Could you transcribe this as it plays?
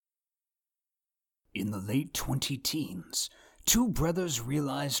In the late 20-teens, two brothers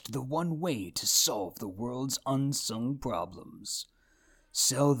realized the one way to solve the world's unsung problems.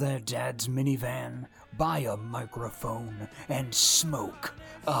 Sell their dad's minivan, buy a microphone, and smoke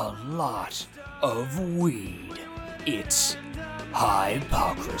a lot of weed. It's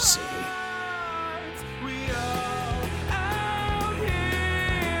hypocrisy. We all out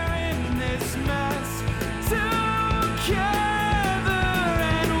here in this mess together,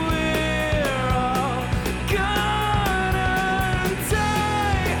 and we're all gonna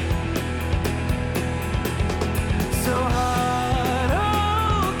die. So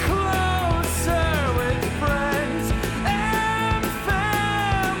huddle closer with friends and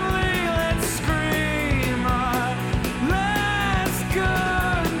family. Let's scream our last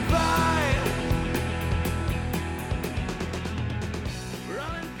goodbye. We're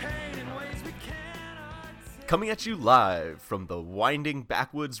all in pain in ways we cannot see. Coming at you live from the winding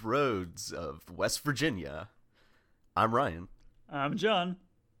backwoods roads of West Virginia, I'm Ryan, I'm John.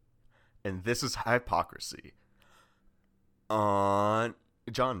 and this is Hypocrisy. On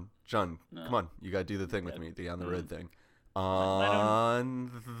John, come on, you gotta do the thing with me, the on the road thing. On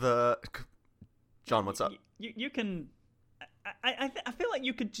the John, what's up? You can. I feel like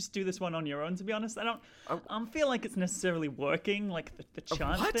you could just do this one on your own. To be honest, I don't. Oh. feel like it's necessarily working. Like the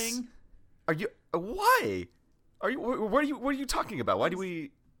chant What? thing. Are you? Why? Are you? What are you talking about? Why do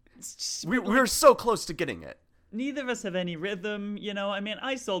we? It's just, We're so close to getting it. neither of us have any rhythm. You know, I mean,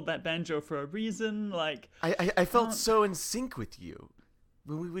 I sold that banjo for a reason. Like, I felt so in sync with you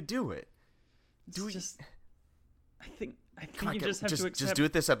when we would do it. it's Do we? just. I think Come on, you just have to accept. just do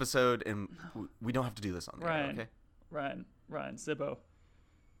it this episode, and we don't have to do this on the air, Ryan, okay? Ryan, Zibbo.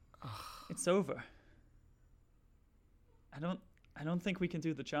 It's over. I don't think we can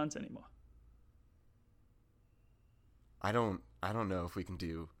do the chant anymore. I don't know if we can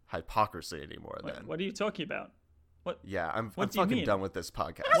do hypocrisy anymore. Then What are you talking about? What? yeah, I'm What do you fucking mean? done with this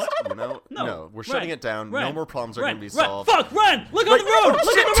podcast. You know, No, we're shutting Ryan, it down. No Ryan, more problems are Ryan, gonna be Ryan, solved. Fuck, run! Look on the road!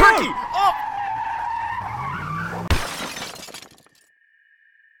 Look Shit, on the turkey! road! Oh!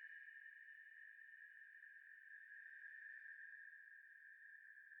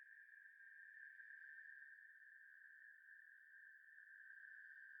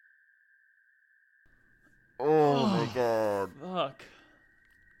 Oh my god. Fuck.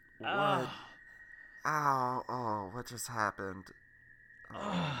 What? Ah. Ow. Oh, what just happened? Oh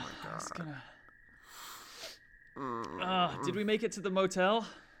I my was god. gonna. Did we make it to the motel?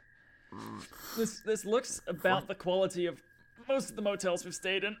 This looks about the quality of most of the motels we've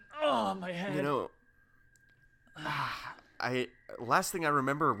stayed in. Oh, my head. You know, last thing I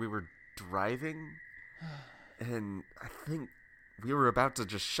remember, we were driving, and I think we were about to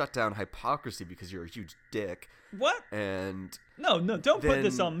just shut down Hypocrisy because you're a huge dick. What? And No, don't put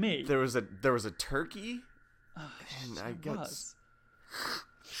this then on me. There was a turkey, and I It guess was.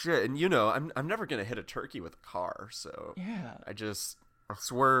 shit. And you know, I'm never gonna hit a turkey with a car, so Yeah. I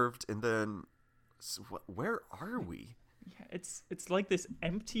swerved, and then where are we? Yeah, it's like this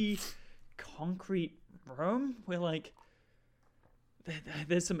empty concrete room where like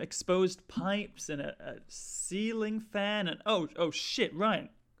there's some exposed pipes and a ceiling fan and oh shit, Ryan.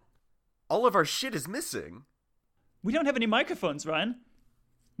 All of our shit is missing. We don't have any microphones, Ryan.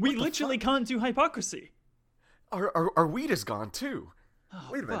 We the literally can't do Hypocrisy. Our weed is gone too. Oh,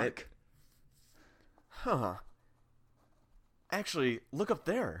 Wait a minute. fuck. Huh. Actually, look up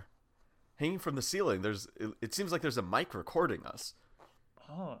there. Hanging from the ceiling, it seems like there's a mic recording us.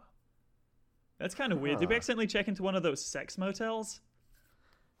 Oh. That's kind of weird. Did we accidentally check into one of those sex motels?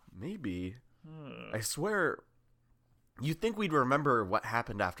 Maybe. I swear, you'd think we'd remember what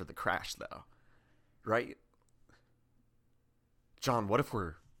happened after the crash, though. Right? John, what if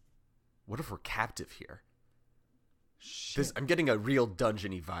we're captive here? Shit. I'm getting a real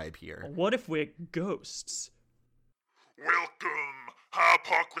dungeony vibe here. What if we're ghosts? Welcome,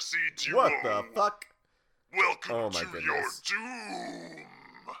 Hypocrisy Duo. What the fuck? Welcome Oh my to goodness. your doom.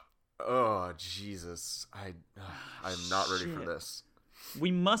 Oh, Jesus. I'm not ready for Shit. this.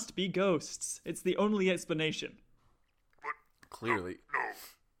 We must be ghosts. It's the only explanation. But Clearly. no,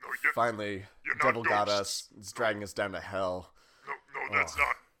 Finally, you're the devil not got ghosts. us. It's dragging us down to hell. no, that's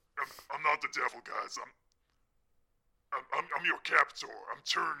not. I'm not the devil, guys. I'm your captor. I'm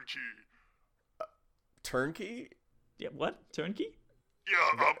Turnkey. Turnkey? Yeah, what? Turnkey? Yeah,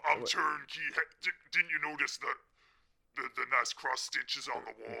 I'm Turnkey. Didn't you notice the nice cross stitches on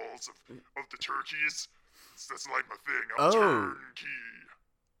the walls of the turkeys? That's like my thing. I'm Oh. Turnkey.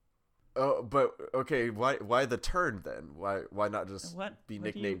 Oh, but okay. Why the turn then? Why not just What? be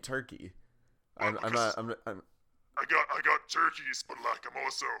What do you- nicknamed Turkey? Well, I'm because- not. I got turkeys, but like I'm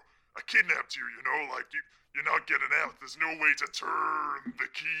also I kidnapped you, you know, like you're not getting out. There's no way to turn the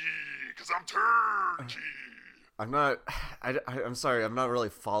key, because I'm turnkey. I'm not. I'm sorry. I'm not really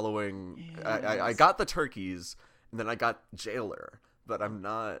following. I Yes. got the turkeys, and then I got jailer, but I'm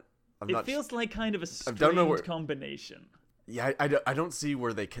not. It feels like kind of a I don't know strange where- combination. Yeah, I don't see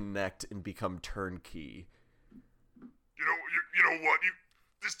where they connect and become turnkey. You know what?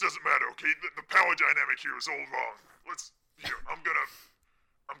 This doesn't matter, okay? The power dynamic here is all wrong.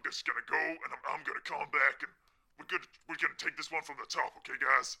 I'm just gonna go, and I'm gonna come back, and we're gonna take this one from the top, okay,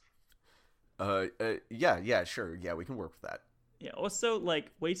 guys? Yeah, sure. Yeah, we can work with that. Yeah. Also,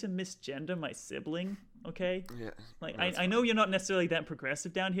 like, way to misgender my sibling. Okay. Yeah. Like, that's I know you're not necessarily that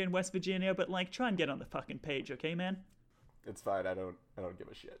progressive down here in West Virginia, but like, try and get on the fucking page, okay, man? It's fine. I don't give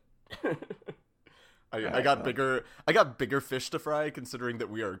a shit. I got bigger fish to fry, considering that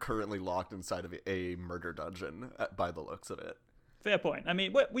we are currently locked inside of a murder dungeon by the looks of it. Fair point. I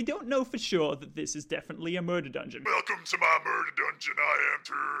mean, we don't know for sure that this is definitely a murder dungeon. Welcome to my murder dungeon. I am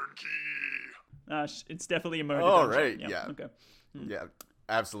turnkey. It's definitely a murder Oh, dungeon. right, yeah. Okay. Yeah,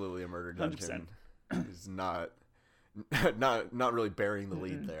 absolutely a murder 100%. dungeon is not really bearing the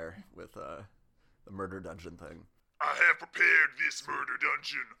lead there with the murder dungeon thing. I have prepared this murder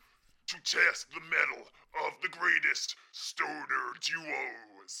dungeon to test the mettle of the greatest stoner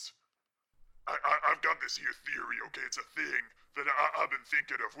duos. I've got this here theory, okay? It's a thing that I've been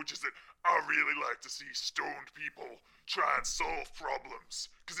thinking of, which is that I really like to see stoned people try and solve problems,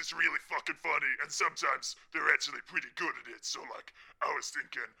 because it's really fucking funny, and sometimes they're actually pretty good at it. So, like, I was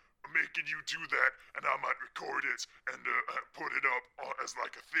thinking making you do that, and I might record it and put it up as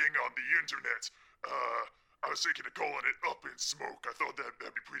like a thing on the internet. I was thinking of calling it Up in Smoke. I thought that'd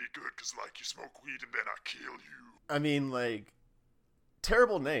be pretty good, because, like, you smoke weed and then I kill you. I mean, like,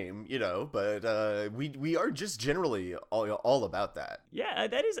 terrible name, but we are just generally all about that. Yeah,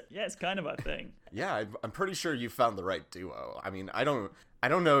 that is. Yeah, it's kind of a thing. Yeah, I'm pretty sure you found the right duo. I mean, I don't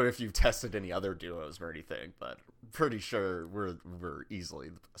know if you've tested any other duos or anything, but pretty sure we're easily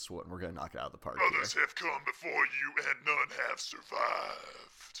the best one. We're gonna knock it out of the park Others here. have come before you, and none have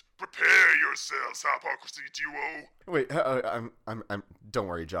survived. Prepare yourselves, Hypocrisy Duo. Wait, I'm. Don't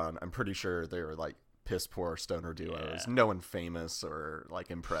worry, John. I'm pretty sure they're like piss poor stoner duos. Yeah. No one famous or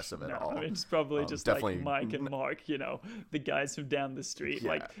like impressive at No, all. it's probably just definitely like Mike and Mark, the guys from down the street. Yeah.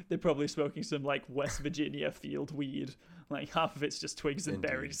 Like, they're probably smoking some, like, West Virginia field weed. Like, half of it's just twigs and Indeed.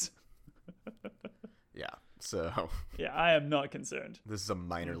 berries. Yeah. So Yeah, I am not concerned. this is a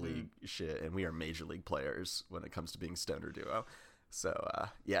minor league shit, and we are major league players when it comes to being stoner duo. So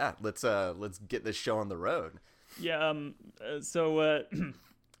yeah, let's get this show on the road. Yeah, so,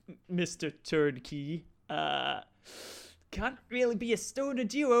 Mr. Turnkey, can't really be a stoner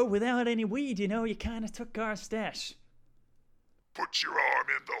duo without any weed, you kind of took our stash. Put your arm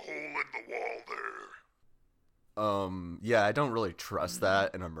in the hole in the wall there. Yeah, I don't really trust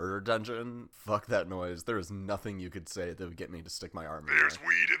that in a murder dungeon. Fuck that noise. There is nothing you could say that would get me to stick my arm in There's there.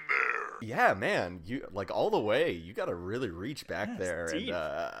 weed in there. Yeah, man, you like all the way. You gotta really reach back Yeah, it's there, deep.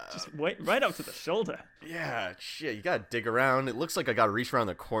 and Just right up to the shoulder. yeah, shit, you gotta dig around. It looks like I gotta reach around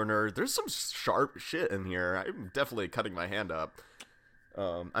the corner. There's some sharp shit in here. I'm definitely cutting my hand up.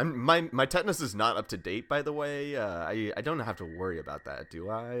 My tetanus is not up to date, by the way. I don't have to worry about that, do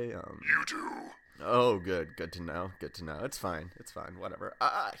I? You do. Oh, good to know. Good to know. It's fine. Whatever.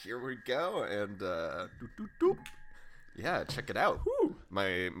 Here we go, and doop, doop, doop. Yeah, check it out. Whew.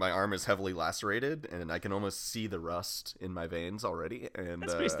 My arm is heavily lacerated, and I can almost see the rust in my veins already. And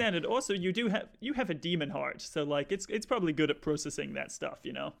That's pretty standard. Also, you have a demon heart, so like it's probably good at processing that stuff,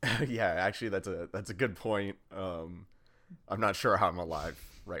 yeah, actually, that's a good point. I'm not sure how I'm alive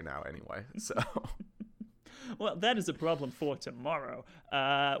right now, anyway. So Well, that is a problem for tomorrow.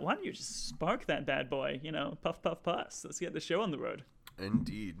 Why don't you just spark that bad boy? Puff, puff, puss. Let's get the show on the road.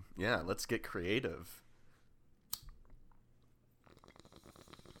 indeed, yeah, let's get creative.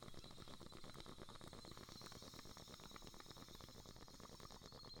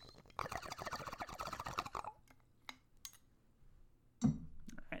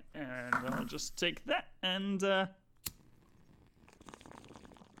 Alright, and we'll just take that and Oh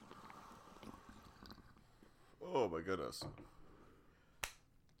my goodness.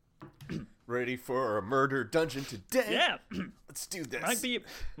 Ready for a murder dungeon today? yeah, Let's do this.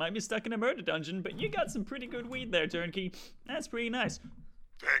 might be stuck in a murder dungeon, but you got some pretty good weed there, Turnkey. That's pretty nice.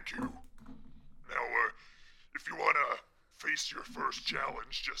 Thank you. Now, if you wanna face your first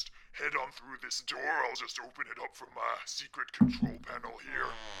challenge, just head on through this door. I'll just open it up from my secret control panel here.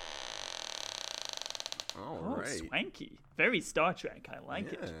 All Oh, right. swanky. Very Star Trek. I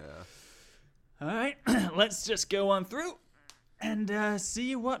like it. Yeah. All right, let's just go on through. and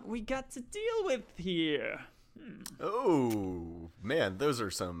see what we got to deal with here. Oh man, those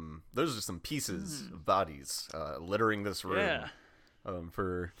are some pieces of bodies littering this room. Yeah.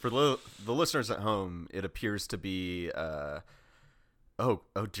 For the listeners at home, it appears to be oh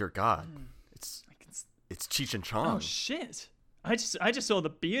dear God, it's Cheech and Chong. Oh shit! I just saw the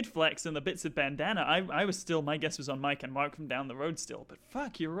beard flex and the bits of bandana. I was still, my guess was on Mike and Mark from down the road still, but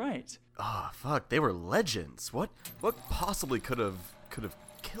fuck, you're right. Oh fuck, they were legends. What possibly could have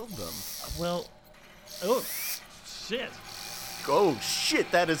killed them? Well, oh shit. Oh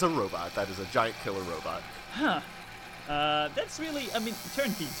shit, that is a robot. That is a giant killer robot. Huh. That's really, I mean,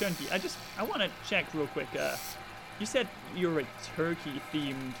 turnkey. I want to check real quick. You said you're a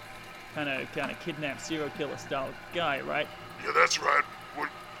turkey-themed kind of kidnapped serial killer style guy, right? Yeah, that's right. What,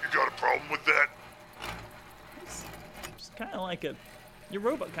 you got a problem with that? It's just kind of like your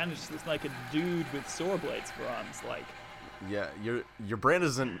robot kind of just looks like a dude with saw blades for arms, like. Yeah, your brand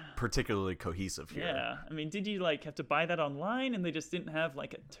isn't particularly cohesive here. Yeah, I mean, did you like have to buy that online and they just didn't have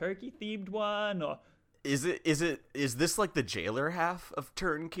like a turkey-themed one, or? Is this like the jailer half of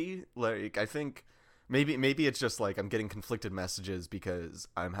Turnkey? Like, I think maybe it's just like I'm getting conflicted messages because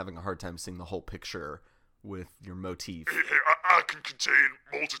I'm having a hard time seeing the whole picture with your motif. Hey, I can contain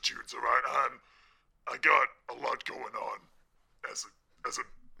multitudes, alright? I got a lot going on as a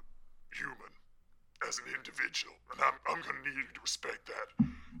human, as an individual, and I'm gonna need you to respect that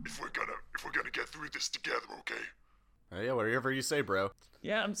if we're gonna get through this together, okay? Yeah, whatever you say, bro.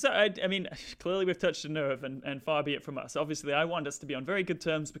 Yeah, I'm sorry. I mean, clearly we've touched a nerve, and far be it from us. Obviously, I want us to be on very good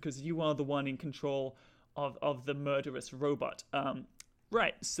terms because you are the one in control of the murderous robot.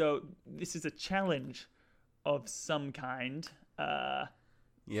 Right, so this is a challenge of some kind.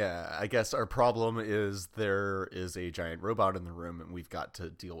 Yeah, I guess our problem is there is a giant robot in the room and we've got to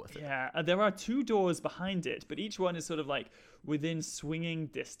deal with it. Yeah, there are two doors behind it, but each one is sort of like within swinging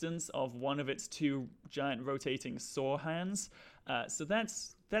distance of one of its two giant rotating saw hands. So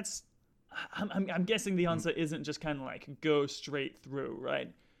that's. I'm guessing the answer isn't just kind of like go straight through,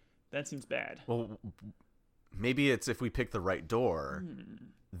 right? That seems bad. Well, maybe it's if we pick the right door,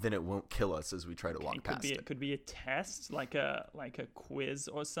 then it won't kill us as we try to walk past it. It could be a test, like a quiz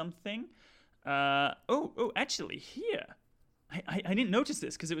or something. Actually, here, I didn't notice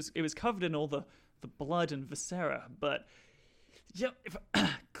this because it was covered in all the blood and viscera. But yeah, if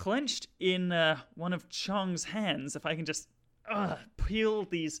clenched in one of Chong's hands, if I can just peel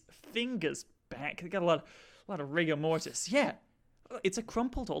these fingers back, they got a lot of rigor mortis. Yeah, it's a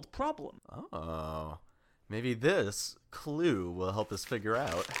crumpled old problem. Oh. Maybe this clue will help us figure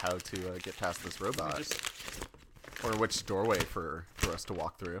out how to get past this robot. Or which doorway for us to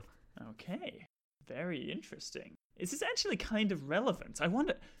walk through. Okay. Very interesting. This is actually kind of relevant. I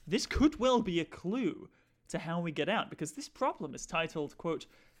wonder, this could well be a clue to how we get out, because this problem is titled, quote,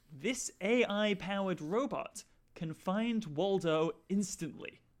 "This AI-powered robot can find Waldo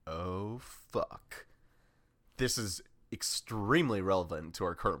instantly." Oh, fuck. This is extremely relevant to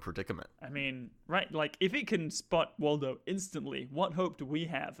our current predicament. I mean, right, like, if it can spot Waldo instantly, what hope do we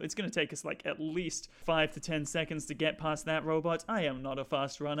have? It's going to take us, like, at least 5 to 10 seconds to get past that robot. I am not a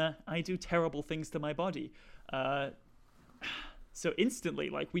fast runner. I do terrible things to my body. So instantly,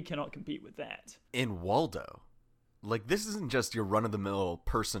 like, we cannot compete with that. In Waldo, like, this isn't just your run-of-the-mill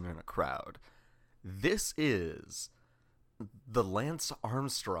person in a crowd. This is the Lance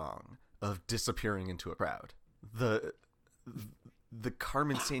Armstrong of disappearing into a crowd. The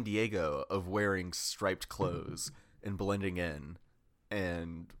Carmen Sandiego of wearing striped clothes and blending in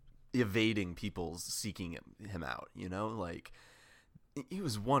and evading people seeking him out, you know? Like, he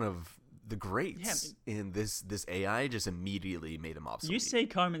was one of the greats, and this AI just immediately made him obsolete. You say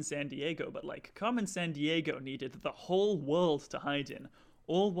Carmen Sandiego, but, like, Carmen Sandiego needed the whole world to hide in.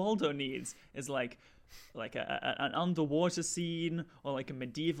 All Waldo needs is, like an underwater scene, or like a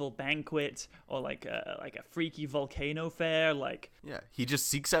medieval banquet, or like a freaky volcano fair. Like, yeah, he just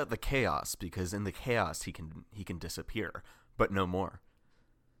seeks out the chaos because in the chaos he can disappear, but no more.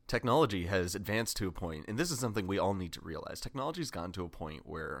 Technology has advanced to a point, and this is something we all need to realize. Technology's gone to a point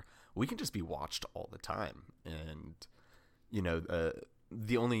where we can just be watched all the time, and you know,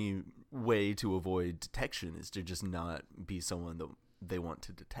 the only way to avoid detection is to just not be someone that they want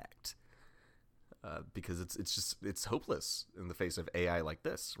to detect. Because it's hopeless in the face of AI like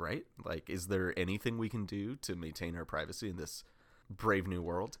this, right? Like, is there anything we can do to maintain our privacy in this brave new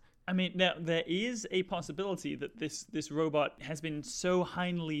world? I mean, now there is a possibility that this robot has been so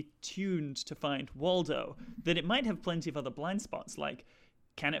finely tuned to find Waldo that it might have plenty of other blind spots. Like,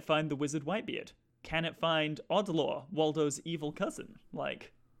 can it find the wizard Whitebeard? Can it find Oddlaw, Waldo's evil cousin?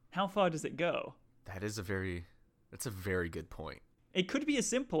 Like, how far does it go? That is a very That's a very good point. It could be as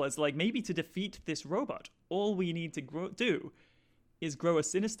simple as, like, maybe to defeat this robot, all we need to do is grow a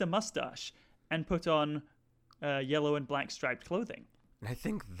sinister mustache and put on yellow and black striped clothing. And I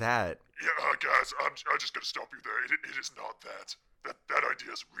think that Yeah, guys, I'm just gonna stop you there. It is not that. That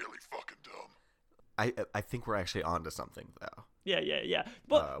idea is really fucking dumb. I think we're actually onto something though. Yeah.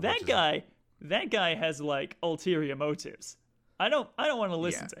 But which is- that guy has, like, ulterior motives. I don't want to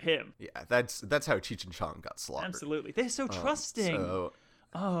listen Yeah. to him. Yeah, that's how Cheech and Chong got slaughtered. Absolutely. They're so trusting. So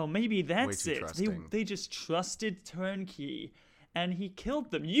Oh, maybe that's too it. trusting. They just trusted Turnkey, and he killed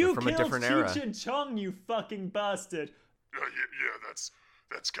them. You from a killed different era. Cheech and Chong, you fucking bastard. Yeah,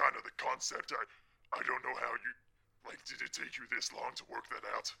 that's kind of the concept. I don't know how you, like, did it take you this long to work that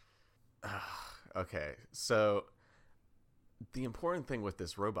out? okay, so the important thing with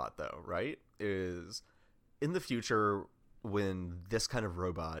this robot though, right, is in the future when this kind of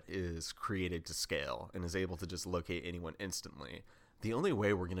robot is created to scale and is able to just locate anyone instantly, the only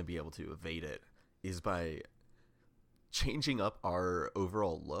way we're going to be able to evade it is by changing up our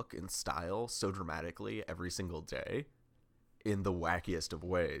overall look and style so dramatically every single day in the wackiest of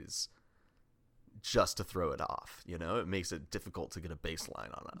ways just to throw it off. You know, it makes it difficult to get a baseline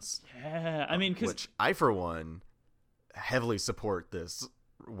on us. Yeah, I mean, because Which I, for one, heavily support this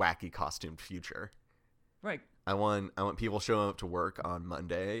wacky costumed future. right, I want people showing up to work on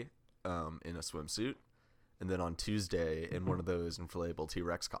Monday in a swimsuit, and then on Tuesday in one of those inflatable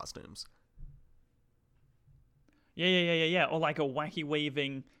T-Rex costumes. yeah, or like a wacky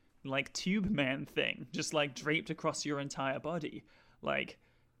waving, like, tube man thing, just, like, draped across your entire body. Like,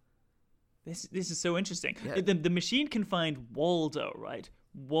 this is so interesting. Yeah. The machine can find Waldo, right?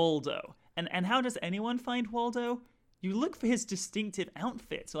 Waldo. And how does anyone find Waldo? You look for his distinctive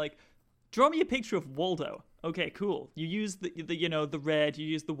outfit. Like, draw me a picture of Waldo. Okay, cool. You use the the red, you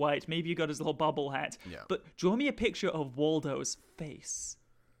use the white, maybe you got his little bubble hat. Yeah. But draw me a picture of Waldo's face.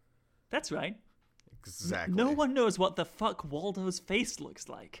 That's right. Exactly. No one knows what the fuck Waldo's face looks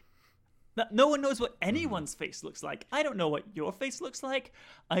like. No one knows what anyone's face looks like. I don't know what your face looks like.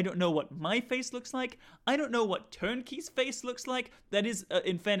 I don't know what my face looks like. I don't know what Turnkey's face looks like. That is,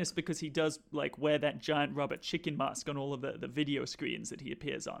 in fairness, because he does, like, wear that giant rubber chicken mask on all of the video screens that he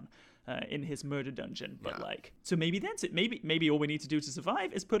appears on in his murder dungeon. But, Yeah. like, so maybe that's it. Maybe all we need to do to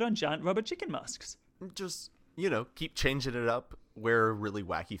survive is put on giant rubber chicken masks. Just, keep changing it up, wear really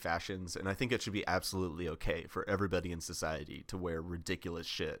wacky fashions, and I think it should be absolutely okay for everybody in society to wear ridiculous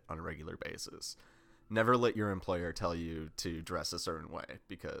shit on a regular basis. Never let your employer tell you to dress a certain way,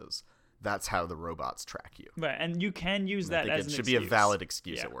 because that's how the robots track you. Right, and you can use I that think as it an should excuse. be a valid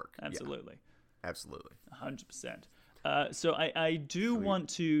excuse Yeah, at work. Yeah, Absolutely. absolutely. 100%. So I do want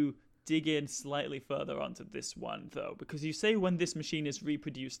to dig in slightly further onto this one, though, because you say when this machine is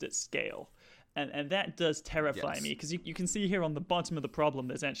reproduced at scale. And that does terrify Yes. me, because you can see here on the bottom of the problem,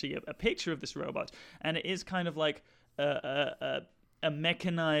 there's actually a picture of this robot, and it is kind of like a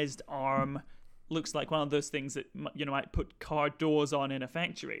mechanized arm. Looks like one of those things that might put car doors on in a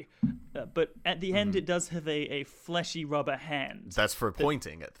factory. But at the end, it does have a fleshy rubber hand. That's for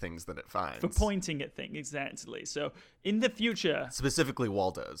pointing at things that it finds. For pointing at things, exactly. So in the future, Specifically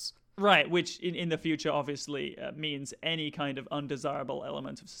Waldo's. right, which in the future obviously means any kind of undesirable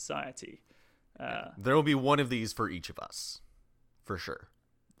element of society. There will be one of these for each of us, for sure.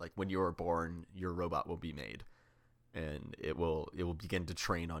 Like when you are born, your robot will be made, and it will begin to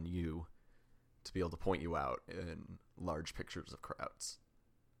train on you to be able to point you out in large pictures of crowds,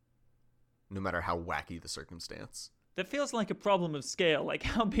 no matter how wacky the circumstance. That feels like a problem of scale. Like,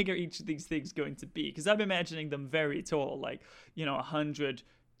 how big are each of these things going to be? Because I'm imagining them very tall, like, 100,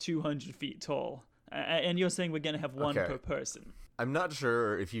 200 feet tall. And you're saying we're going to have one Okay. per person. I'm not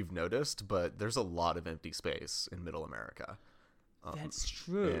sure if you've noticed, but there's a lot of empty space in Middle America. That's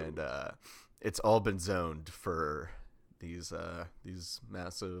true. And it's all been zoned for these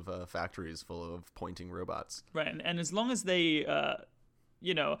massive factories full of pointing robots. Right, and as long as they, as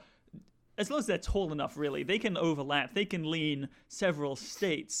long as they're tall enough, really, they can overlap. They can lean several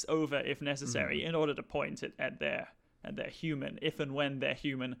states over if necessary in order to point it at their human, if and when their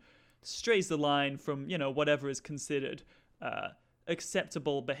human strays the line from, whatever is considered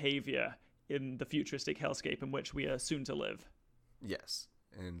acceptable behavior in the futuristic hellscape in which we are soon to live. Yes,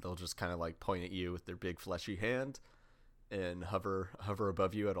 and they'll just kind of like point at you with their big fleshy hand and hover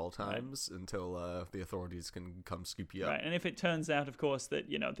above you at all times until the authorities can come scoop you up. Right, and if it turns out, of course, that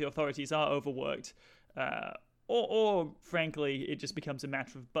the authorities are overworked, or frankly, it just becomes a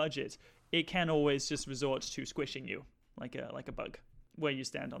matter of budget, it can always just resort to squishing you like a bug where you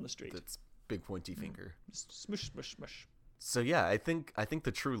stand on the street. That's big pointy finger. Just smush, smush, smush. So yeah, I think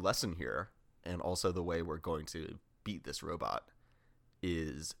the true lesson here and also the way we're going to beat this robot,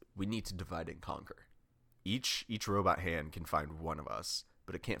 is we need to divide and conquer. Each robot hand can find one of us,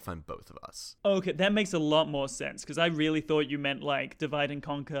 but it can't find both of us. Okay, that makes a lot more sense, because I really thought you meant like divide and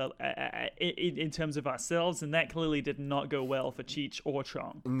conquer in terms of ourselves, and that clearly did not go well for Cheech or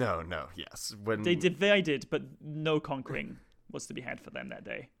Chong. No, yes. When They divided, but no conquering was to be had for them that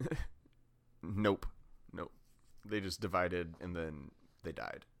day. Nope. They just divided and then they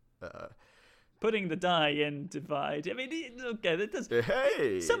died. Putting the die in divide. I mean, okay, that does.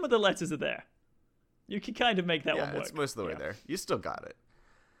 Hey! Some of the letters are there. You can kind of make that Yeah, one work. it's most of the way Yeah. there. You still got it.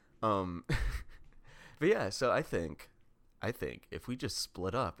 But yeah, so I think if we just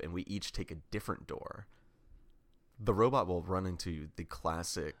split up and we each take a different door, the robot will run into the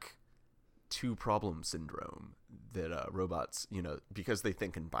classic two problem syndrome that robots, because they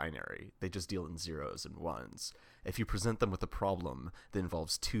think in binary, they just deal in zeros and ones. If you present them with a problem that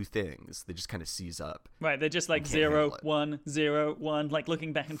involves two things, they just kind of seize up. Right, they're just like can't 0, handle it. 1, 0, 1, like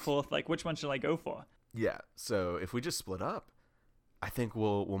looking back and forth, like which one should I go for? Yeah, so if we just split up, I think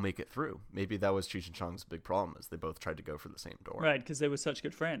we'll make it through. Maybe that was Cheech and Chong's big problem, is they both tried to go for the same door. Right, because they were such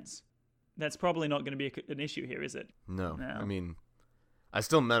good friends. That's probably not going to be an issue here, is it? No, No. I mean, I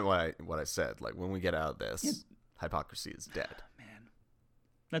still meant what I said. Like, when we get out of this, hypocrisy is dead. Man,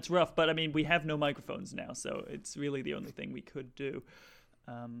 that's rough. But I mean, we have no microphones now, so it's really the only thing we could do.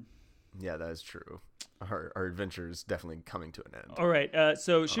 Yeah, that is true. Our adventure is definitely coming to an end. All right.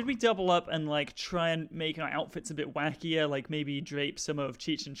 So should we double up and like try and make our outfits a bit wackier? Like maybe drape some of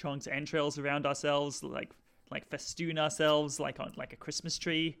Cheech and Chong's entrails around ourselves, like festoon ourselves like on like a Christmas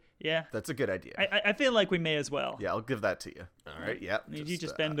tree. Yeah. That's a good idea. I feel like we may as well. Yeah, I'll give that to you. All right, yeah. You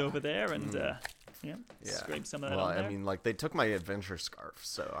just bend over there and scrape some of that Well, on there. I mean, like, they took my adventure scarf,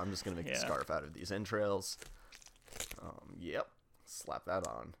 so I'm just going to make a Yeah. scarf out of these entrails. Yep. Slap that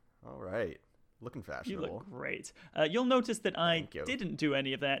on. All right. Looking You fashionable. look great. You'll notice that I Thank you. didn't do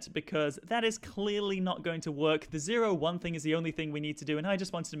any of that because that is clearly not going to work. The 0-1 thing is the only thing we need to do, and I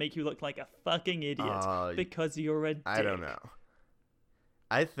just wanted to make you look like a fucking idiot because you're a dick. I don't know.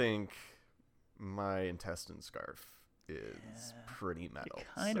 I think my intestine scarf is pretty metal.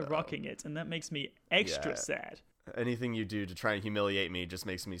 Kind of so rocking it, and that makes me extra Yeah. sad. Anything you do to try and humiliate me just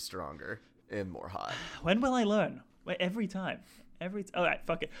makes me stronger and more hot. When will I learn? Wait, every time. All right,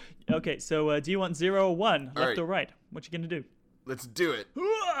 fuck it. Okay, so do you want 0 or 1, left right. or right? What you gonna do? Let's do it.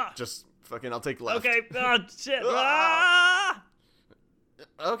 Ah! Just fucking, I'll take left. Okay. Oh shit. Ah! Ah!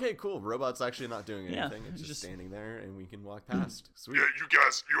 Okay, cool. Robot's actually not doing Yeah, anything. It's just just- standing there, and we can walk past. Sweet. Yeah, you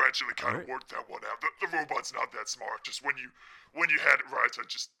guys, you actually kind of Alright. worked that one out. The robot's not that smart. Just when you had it right, I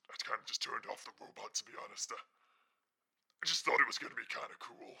kind of just turned off the robot. To be honest, I just thought it was gonna be kind of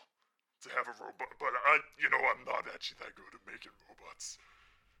cool to have a robot, but I'm not actually that good at making robots.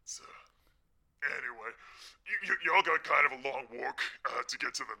 So anyway, y'all got kind of a long walk to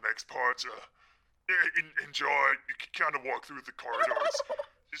get to the next part. Enjoy. You can kind of walk through the corridors.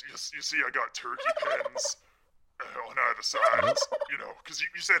 You see, I got turkey pens on either side. Because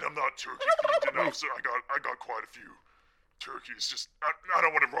you said I'm not turkey themed enough, so I got quite a few turkeys. Just I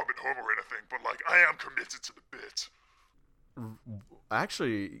don't want to rub it home or anything, but like I am committed to the bit.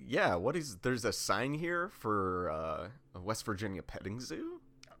 Actually, yeah. There's a sign here for a West Virginia petting zoo.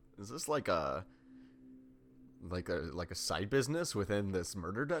 Is this like a side business within this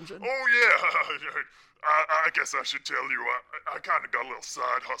murder dungeon? Oh yeah, I guess I should tell you. I kind of got a little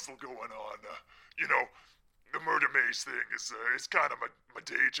side hustle going on. The murder maze thing is kind of my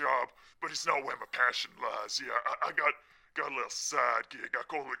day job, but it's not where my passion lies. Yeah, I got a little side gig. I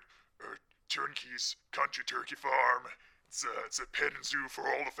call it Turnkey's Country Turkey Farm. It's a petting zoo for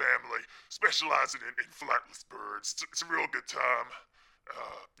all the family, specializing in flightless birds. It's a real good time.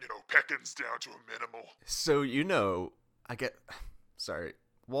 Pecking's down to a minimal. So sorry.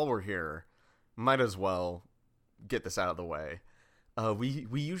 While we're here, might as well get this out of the way. We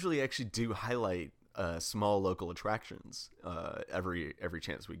usually actually do highlight small local attractions every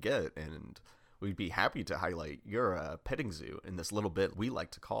chance we get, and we'd be happy to highlight your petting zoo in this little bit we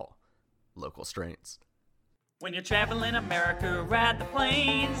like to call Local Strains. When you're traveling America, ride the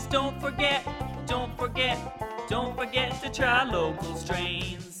planes. Don't forget to try local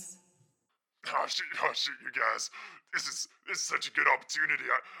strains. Oh shit, you guys! This is such a good opportunity.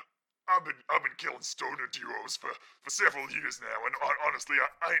 I've been killing stoner duos for several years now, and honestly,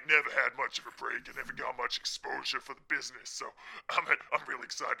 I ain't never had much of a break and never got much exposure for the business. So I'm really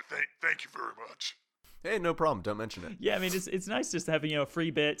excited. Thank you very much. Hey, no problem. Don't mention it. Yeah, I mean, it's nice just to have, a free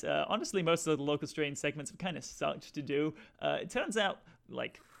bit. Honestly, most of the local strain segments have kind of sucked to do. It turns out,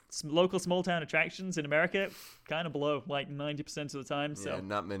 like, local small-town attractions in America kind of blow, like, 90% of the time. So Yeah,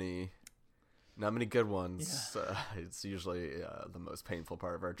 not many Not many good ones. It's usually the most painful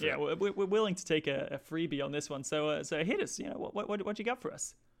part of our trip. Yeah, we're willing to take a freebie on this one. So hit us. What you got for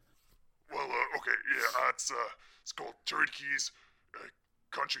us? Well, okay, yeah, it's called Turkey's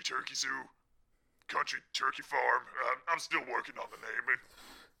Country Turkey Zoo, Country Turkey Farm. I'm still working on the name, and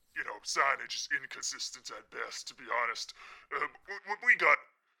signage is inconsistent at best, to be honest.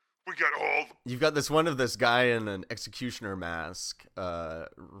 We got all. You've got this guy in an executioner mask,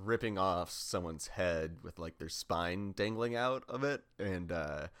 ripping off someone's head with like their spine dangling out of it, and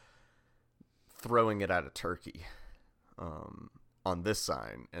throwing it at a turkey. On this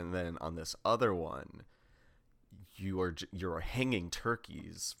sign, and then on this other one, you're hanging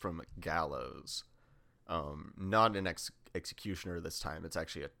turkeys from gallows. Not an executioner this time. It's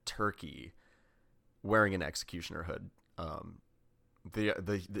actually a turkey wearing an executioner hood.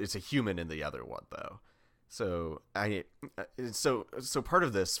 It's a human in the other one though. So part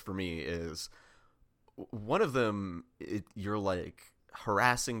of this for me is one of them. You're like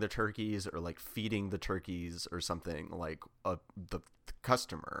harassing the turkeys or like feeding the turkeys or something like the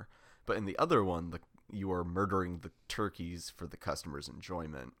customer, but in the other one, you are murdering the turkeys for the customer's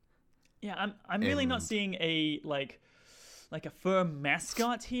enjoyment. Yeah, I'm really not seeing a like a firm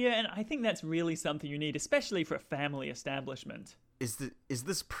mascot here, and I think that's really something you need, especially for a family establishment. Is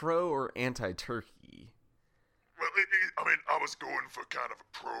this pro or anti-turkey? Well, I was going for kind of a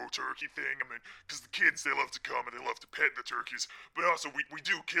pro-turkey thing. Because the kids, they love to come and they love to pet the turkeys. But also, we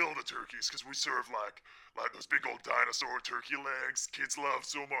do kill the turkeys because we serve, like those big old dinosaur turkey legs kids love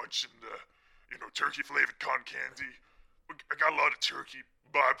so much. And, turkey-flavored cotton candy. I got a lot of turkey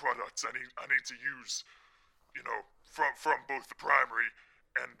byproducts I need to use, from both the primary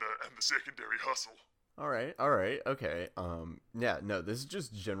and the secondary hustle. All right, okay. Yeah, no, this is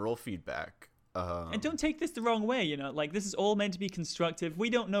just general feedback. And don't take this the wrong way, this is all meant to be constructive. We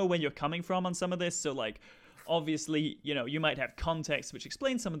don't know where you're coming from on some of this, so obviously, you might have context which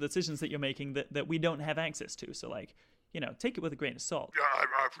explains some of the decisions that you're making that we don't have access to. So take it with a grain of salt. Yeah,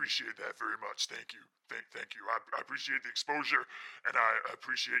 I appreciate that very much. Thank you. Thank you. I appreciate the exposure, and I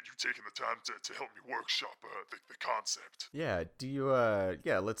appreciate you taking the time to help me workshop the concept. Yeah. Do you?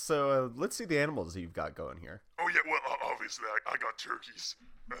 Let's see the animals that you've got going here. Oh yeah. Well, obviously I got turkeys.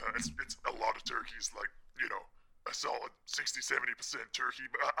 It's a lot of turkeys, a solid 60-70% turkey.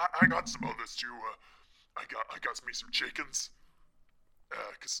 But I got some others too. I got me some chickens.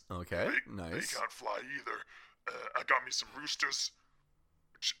 Cause okay, nice. They can't fly either. I got me some roosters.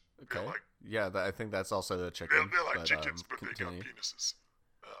 Okay. I think that's also the chicken. They're like chickens, but they got penises.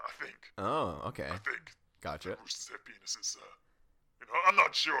 I think. Oh, okay. I think. Gotcha. Roosters have penises. I'm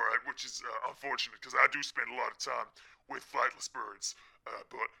not sure, which is unfortunate because I do spend a lot of time with flightless birds.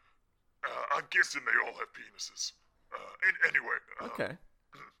 But I'm guessing they all have penises. Anyway. Okay.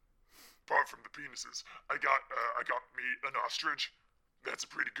 Apart from the penises, I got me an ostrich. That's a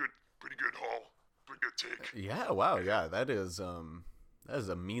pretty good haul. Pretty good take. Yeah. Wow. Yeah. That is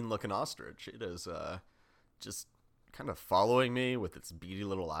a mean-looking ostrich. It is just kind of following me with its beady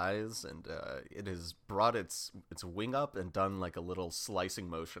little eyes, and it has brought its wing up and done like a little slicing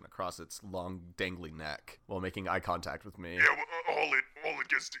motion across its long dangly neck while making eye contact with me. Yeah, well, all it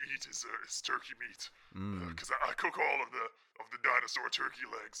gets to eat is turkey meat. Because I cook all of the dinosaur turkey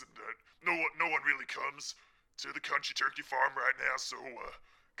legs, and no one really comes to the Country Turkey Farm right now, so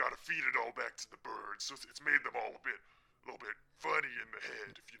gotta feed it all back to the birds. So it's made them all a little bit funny in the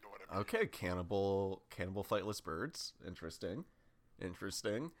head, if you know what I mean. Okay, cannibal flightless birds. Interesting.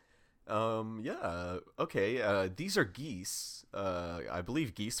 Yeah. Okay. These are geese. I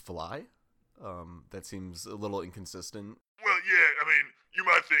believe geese fly. That seems a little inconsistent. Well, yeah. You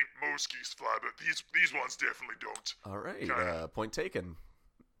might think most geese fly, but these ones definitely don't. All right. Point taken.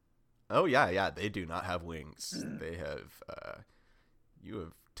 Oh yeah. They do not have wings. They have. You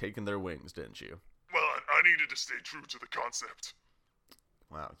have taken their wings, didn't you? Well, I needed to stay true to the concept.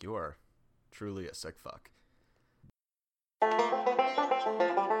 Wow, you are truly a sick fuck.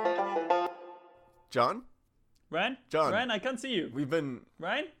 John? Ryan? John. Ryan, I can't see you.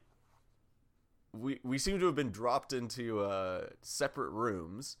 Ryan? We seem to have been dropped into separate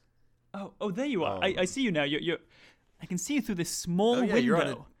rooms. Oh, there you are. I see you now. You're. I can see you through this small window.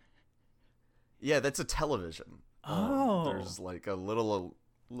 You're yeah, that's a television. Oh. There's like a little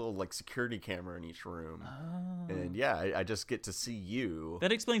like security camera in each room. Oh. And yeah, I just get to see you.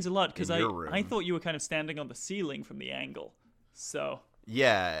 That explains a lot, because I room. thought you were kind of standing on the ceiling from the angle. So.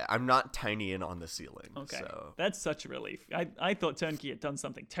 Yeah, I'm not tiny and on the ceiling. Okay. So. That's such a relief. I thought Turnkey had done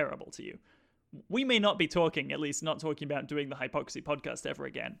something terrible to you. We may not be talking, at least not talking about doing the Hypocrisy podcast ever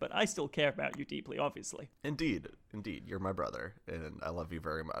again, but I still care about you deeply, obviously. Indeed. You're my brother, and I love you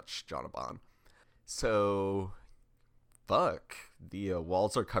very much, Jonathan. So, fuck. The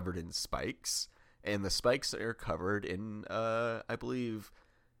walls are covered in spikes, and the spikes are covered in, I believe,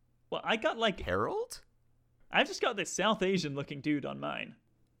 Well, I got like Harold? I've just got this South Asian looking dude on mine.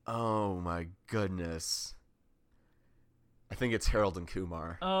 Oh my goodness. I think it's Harold and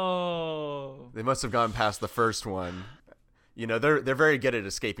Kumar. Oh. They must have gone past the first one. You know, they're very good at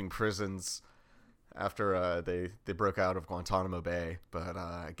escaping prisons after they broke out of Guantanamo Bay, but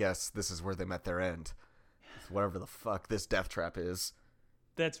I guess this is where they met their end. Whatever the fuck this death trap is.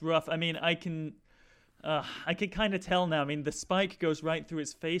 That's rough. I mean, I can kind of tell now. I mean, the spike goes right through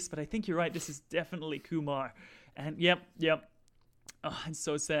his face, but I think you're right. This is definitely Kumar. And yep. Oh, it's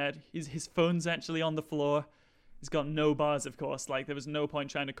so sad. His phone's actually on the floor. He's got no bars, of course. Like, there was no point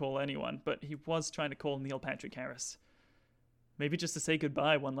trying to call anyone, but he was trying to call Neil Patrick Harris. Maybe just to say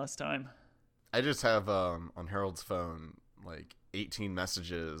goodbye one last time. I just have on Harold's phone like 18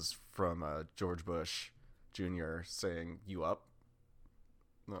 messages from George Bush Jr. saying, "You up?"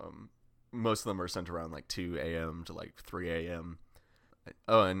 Most of them are sent around like 2 a.m. to like 3 a.m.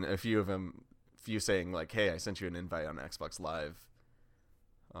 Oh, and a few saying like, "Hey, I sent you an invite on Xbox Live.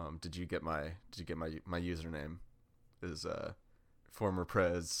 Did you get my username?" Is former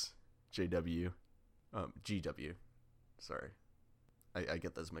Prez JW GW. Sorry. I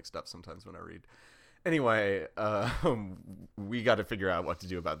get those mixed up sometimes when I read. Anyway, we got to figure out what to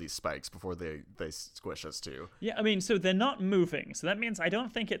do about these spikes before they squish us too. Yeah, I mean, so they're not moving. So that means I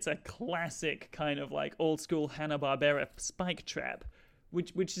don't think it's a classic kind of like old school Hanna-Barbera spike trap,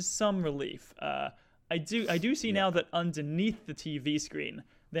 which is some relief. I do see now that underneath the TV screen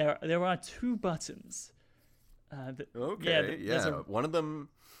there are 2 buttons. Okay, yeah. One of them.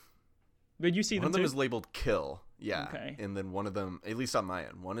 But you see one them of them too? is labeled kill. Yeah. Okay. And then one of them, at least on my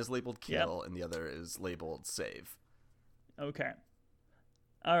end, one is labeled kill and the other is labeled save. Okay.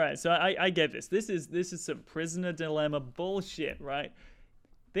 All right. So I get this. This is some prisoner dilemma bullshit, right?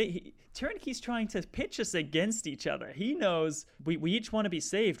 Turnkey's trying to pitch us against each other. He knows we each want to be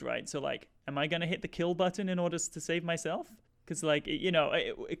saved, right? So like, am I gonna hit the kill button in order to save myself? Because like, you know,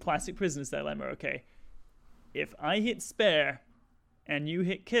 a classic prisoner's dilemma. Okay. If I hit spare and you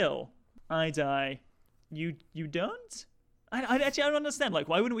hit kill, I die. You don't? I actually don't understand. Like,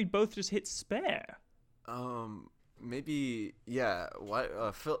 why wouldn't we both just hit spare? Maybe, yeah. Why?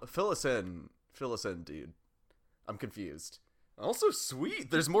 Fill us in, dude. I'm confused. Also,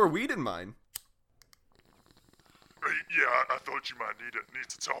 sweet. There's more weed in mine. Yeah, I thought you might need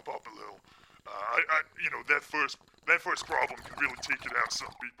to top up a little. That first problem can really take it out of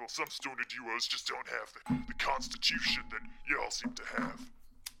some people. Some stoner duos just don't have the constitution that y'all seem to have.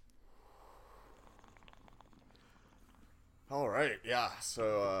 All right, yeah.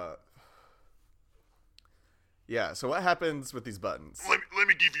 So what happens with these buttons? Let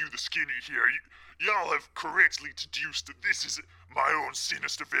me give you the skinny here. Y'all have correctly deduced that this is my own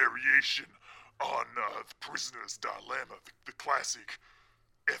sinister variation on the prisoner's dilemma, the classic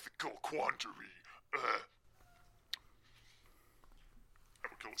ethical quandary. I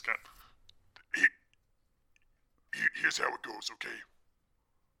will kill this cat. Here's how it goes, okay?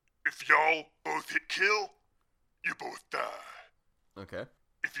 If y'all both hit kill, you both die. Okay.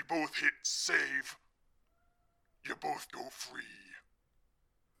 If you both hit save, you both go free.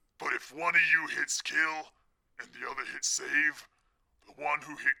 But if one of you hits kill and the other hits save, the one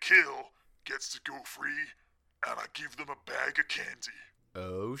who hit kill gets to go free, and I give them a bag of candy.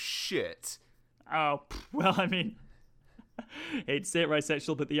 Oh shit. Oh, well, I mean, hate to say it, right,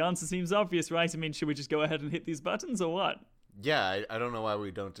 Sexual, but the answer seems obvious, right? I mean, should we just go ahead and hit these buttons or what? Yeah, I don't know why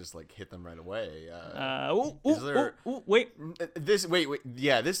we don't just like hit them right away. Wait. Wait.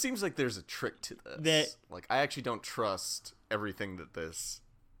 Yeah, this seems like there's a trick to this. That- Like, I actually don't trust everything that this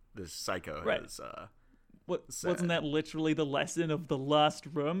psycho Right. has. Wasn't that literally the lesson of the last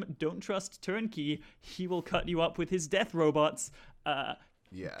room? Don't trust Turnkey. He will cut you up with his death robots.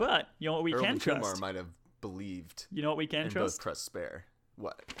 Yeah. But you know what we Harold can and Kumar trust? might have believed. You know what we can and trust? both trust spare.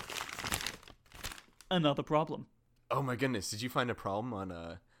 What? Another problem. Oh my goodness! Did you find a problem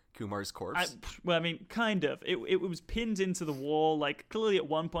on Kumar's corpse? Well, I mean, kind of. It was pinned into the wall. Like, clearly at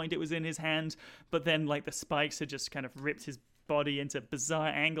one point it was in his hand, but then, like, the spikes had just kind of ripped his body into bizarre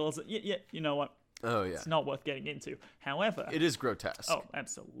angles. Yeah, you know what? Oh yeah. It's not worth getting into. However... It is grotesque. Oh,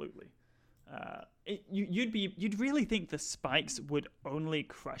 absolutely. You'd really think the spikes would only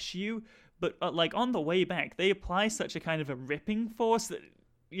crush you, but, like, on the way back, they apply such a kind of a ripping force that,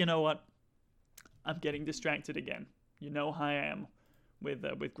 you know what? I'm getting distracted again. You know how I am with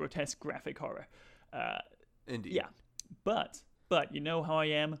grotesque graphic horror. Indeed. Yeah, but you know how I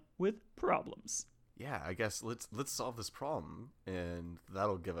am with problems. Yeah, I guess let's solve this problem, and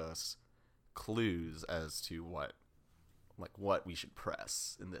that'll give us clues as to what we should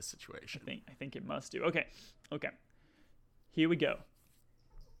press in this situation. I think it must do. Okay. Here we go.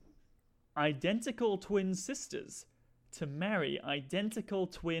 Identical twin sisters to marry identical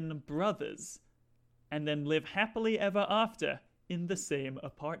twin brothers and then live happily ever after in the same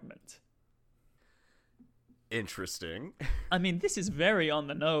apartment. Interesting. I mean, this is very on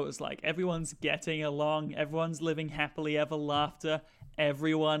the nose. Like, everyone's getting along, everyone's living happily ever after,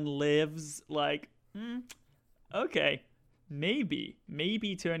 everyone lives. Like, okay, maybe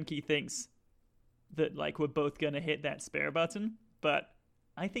Turnkey thinks that, like, we're both gonna hit that spare button, but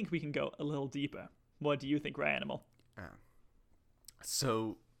I think we can go a little deeper. What do you think, Ryanimal?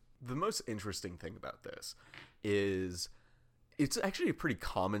 So, the most interesting thing about this is it's actually a pretty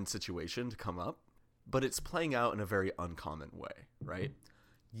common situation to come up, but it's playing out in a very uncommon way, right?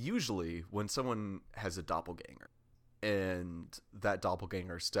 Usually, when someone has a doppelganger, and that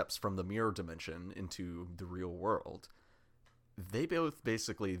doppelganger steps from the mirror dimension into the real world, they both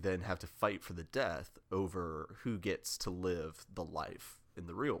basically then have to fight for the death over who gets to live the life in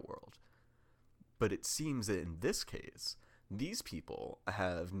the real world. But it seems that in this case, these people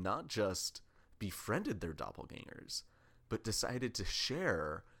have not just befriended their doppelgangers, but decided to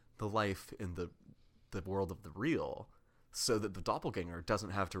share the life in the world of the real, so that the doppelganger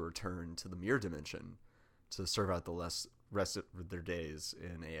doesn't have to return to the mirror dimension to serve out the rest of their days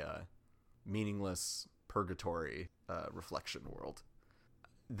in a meaningless purgatory reflection world.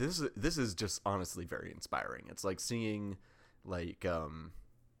 This is just honestly very inspiring. It's like seeing like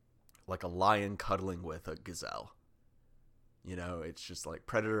a lion cuddling with a gazelle. You know, it's just like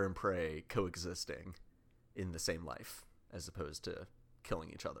predator and prey coexisting in the same life, as opposed to killing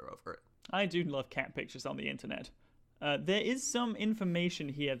each other over it. I do love cat pictures on the internet. There is some information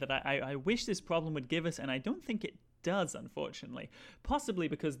here that I wish this problem would give us, and I don't think it does, unfortunately. Possibly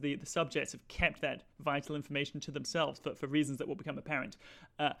because the subjects have kept that vital information to themselves for reasons that will become apparent.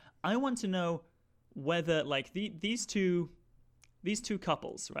 I want to know whether, like, these two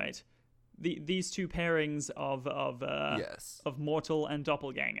couples, right? These two pairings Yes. of mortal and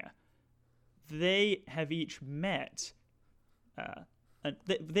doppelganger, they have each met.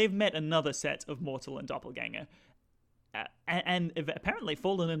 They've met another set of mortal and doppelganger, and have apparently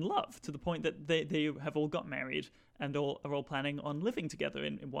fallen in love to the point that they have all got married and are all planning on living together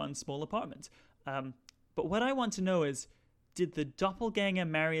in one small apartment. But what I want to know is, did the doppelganger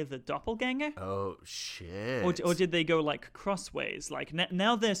marry the doppelganger? Oh, shit. Or did they go, like, crossways? Like,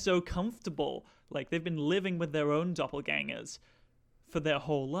 now they're so comfortable. Like, they've been living with their own doppelgangers for their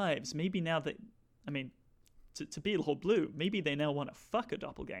whole lives. Maybe now that, I mean, to be a little blue, maybe they now want to fuck a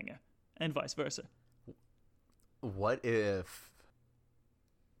doppelganger, and vice versa. What if,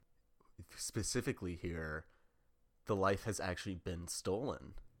 specifically here, the life has actually been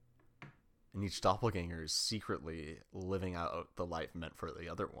stolen, and each doppelganger is secretly living out the life meant for the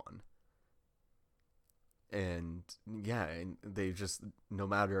other one? And yeah, and they just, no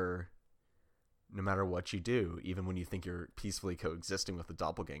matter what you do, even when you think you're peacefully coexisting with the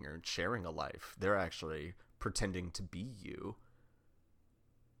doppelganger and sharing a life, they're actually pretending to be you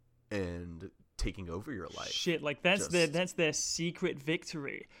and taking over your life. Shit, like that's their secret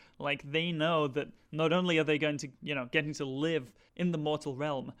victory. Like, they know that not only are they getting to live in the mortal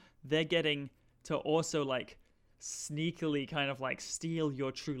realm, they're getting to also, like, sneakily kind of like steal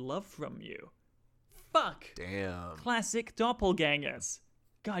your true love from you. Fuck. Damn. Classic doppelgangers.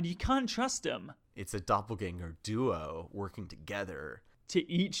 God, you can't trust them. It's a doppelganger duo working together To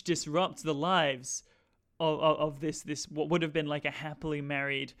each disrupt the lives of this what would have been like a happily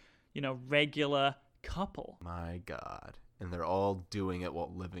married, regular couple. My God. And they're all doing it while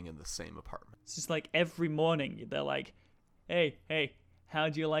living in the same apartment. It's just like every morning they're like, hey,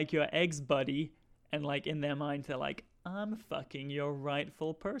 how'd you like your eggs, buddy? And, like, in their mind they're like, I'm fucking your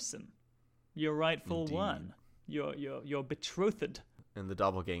rightful person. Your rightful Indeed. one. Your betrothed. And the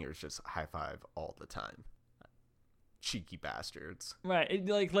doppelgangers just high five all the time. Cheeky bastards. Right.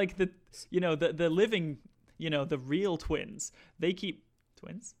 Like the living, the real twins. They keep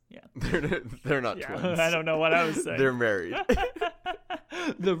twins? Yeah. They're not Yeah. twins. I don't know what I was saying. They're married.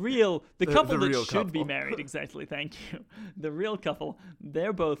 The couple that real should be couple. married, exactly, thank you. The real couple,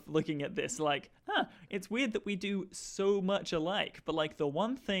 they're both looking at this like, it's weird that we do so much alike, but, like, the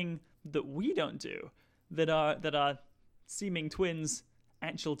one thing that we don't do that our seeming twins,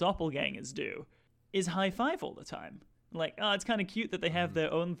 actual doppelgangers, do is high five all the time. Like, it's kind of cute that they have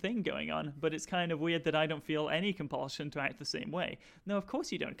their own thing going on, but it's kind of weird that I don't feel any compulsion to act the same way. No, of course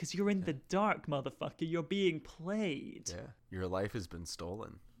you don't, because you're in the dark, motherfucker. You're being played. Yeah, your life has been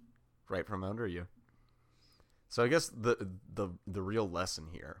stolen right from under you. So I guess the real lesson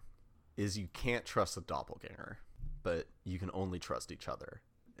here is you can't trust a doppelganger, but you can only trust each other.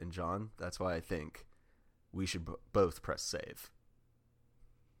 And John, that's why I think we should both press save.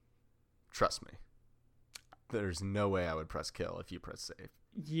 Trust me. There's no way I would press kill if you press save.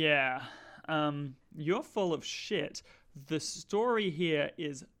 Yeah. You're full of shit. The story here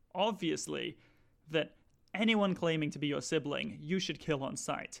is obviously that anyone claiming to be your sibling, you should kill on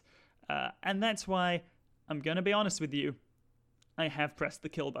sight. And that's why, I'm gonna be honest with you, I have pressed the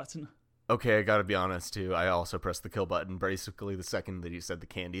kill button. Okay, I gotta be honest too. I also pressed the kill button basically the second that you said the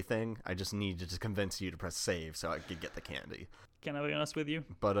candy thing. I just needed to convince you to press save so I could get the candy. Can I be honest with you?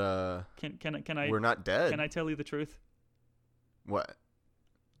 But Can I? we're not dead. Can I tell you the truth? What?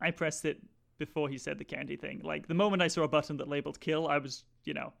 I pressed it before he said the candy thing. Like, the moment I saw a button that labeled kill, I was,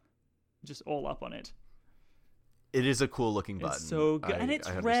 just all up on it. It is a cool looking button. It's so good. And it's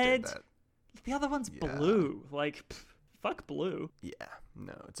I red. understand that. The other one's Yeah. blue. Like, fuck blue. Yeah,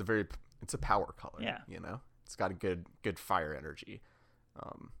 no, it's a power color. Yeah. It's got a good fire energy.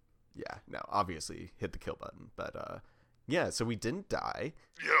 Yeah, no, obviously hit the kill button, but yeah, so we didn't die.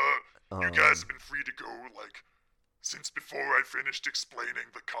 Yeah, you guys have been free to go, like, since before I finished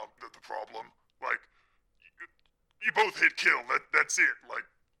explaining the problem. Like, you both hit kill. That's it. Like,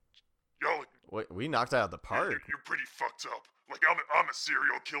 y'all. We knocked it out of the park. You're pretty fucked up. Like, I'm a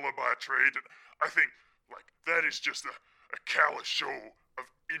serial killer by trade, and I think, like, that is just a callous show of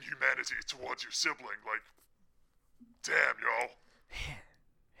inhumanity towards your sibling. Like, damn, y'all.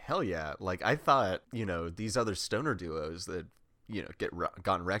 Hell yeah! Like I thought, these other stoner duos that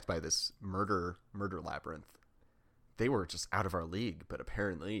gotten wrecked by this murder labyrinth, they were just out of our league. But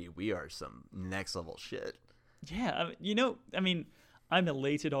apparently, we are some next level shit. Yeah, I'm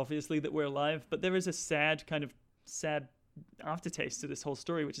elated, obviously, that we're alive, but there is a sad aftertaste to this whole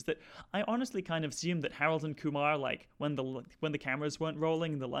story, which is that I honestly kind of assumed that Harold and Kumar, like, when the cameras weren't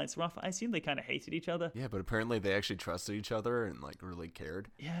rolling and the lights were off, I assumed they kind of hated each other. Yeah, but apparently they actually trusted each other and, like, really cared.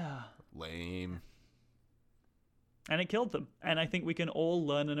 Yeah. Lame. And it killed them. And I think we can all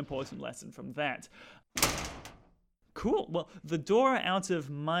learn an important lesson from that. Cool. Well, the door out of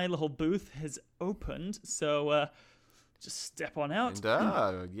my little booth has opened, so just step on out.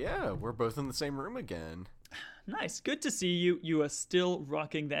 And yeah, we're both in the same room again. Nice. Good to see you. You are still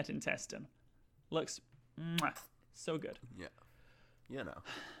rocking that intestine. Looks so good. Yeah.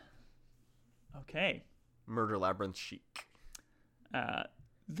 Okay. Murder labyrinth chic.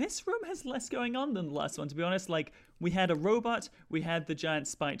 This room has less going on than the last one, to be honest. Like, we had a robot, we had the giant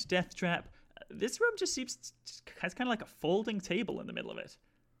spiked death trap. This room just has kind of like a folding table in the middle of it.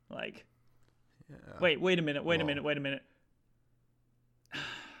 Like, Yeah. wait a minute.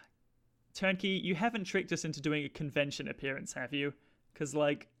 Turnkey, you haven't tricked us into doing a convention appearance, have you? Because,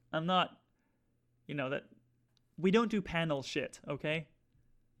 like, I'm not, that we don't do panel shit, okay?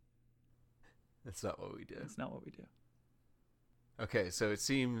 That's not what we do. That's not what we do. Okay, so there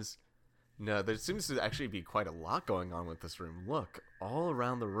seems to actually be quite a lot going on with this room. Look, all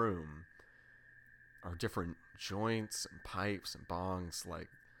around the room are different joints and pipes and bongs. Like,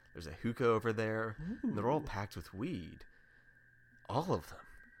 there's a hookah over there, and they're all packed with weed. All of them.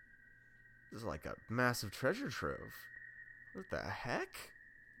 This is like a massive treasure trove. What the heck?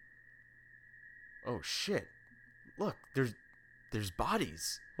 Oh shit! Look, there's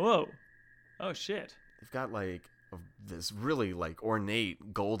bodies. Whoa. Oh, shit. They've got like this really like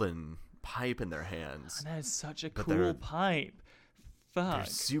ornate golden pipe in their hands. That is such a But cool pipe. They're Fuck.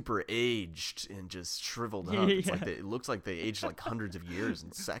 super aged and just shriveled up. Yeah. It's like it looks like they aged like hundreds of years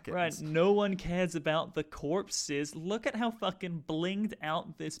in seconds. Right, no one cares about the corpses. Look at how fucking blinged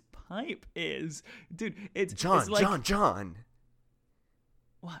out this pipe is. Dude, it's like... John.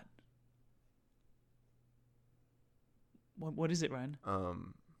 What? What is it, Ryan? I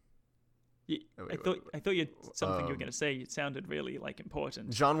thought you had something you were going to say. It sounded really, like,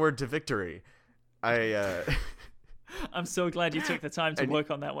 important. John word to victory. I'm so glad you took the time to work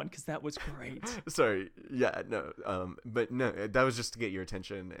on that one, because that was great. Sorry. Yeah, no. But no, that was just to get your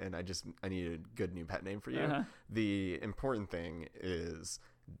attention, and I needed a good new pet name for you. Uh-huh. The important thing is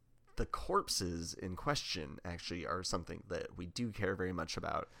the corpses in question actually are something that we do care very much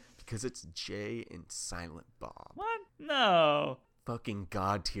about, because it's Jay and Silent Bob. What? No. Fucking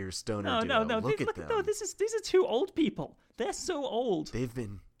god tier stoner No, duo. no. Look at them. No, these are two old people. They're so old. They've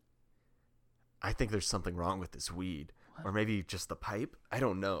been... I think there's something wrong with this weed. Or maybe just the pipe. I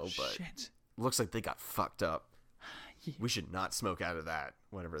don't know, but Shit. looks like they got fucked up. We should not smoke out of that,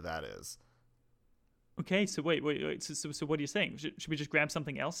 whatever that is. Okay, so wait. So what are you saying? Should we just grab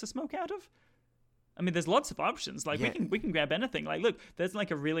something else to smoke out of? I mean, there's lots of options. Like, Yeah. we can grab anything. Like, look, there's like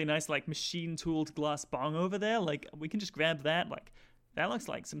a really nice like machine tooled glass bong over there. Like, we can just grab that. Like, That looks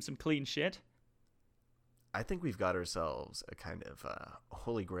like some clean shit. I think we've got ourselves a kind of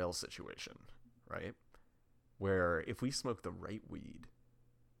holy grail situation, right? Where if we smoke the right weed,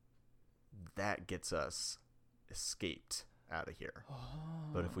 that gets us escaped out of here.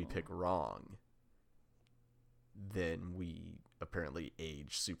 But if we pick wrong, then we apparently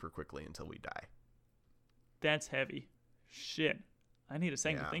age super quickly until we die. That's heavy. Shit. I need a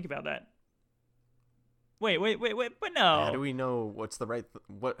second to Yeah. think about that. Wait, but no. How do we know what's the right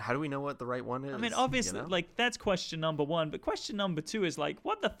how do we know what the right one is? I mean, obviously, you know? like, that's question number one. But question number two is, like,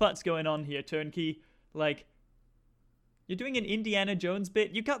 what the fuck's going on here, Turnkey? Like, you're doing an Indiana Jones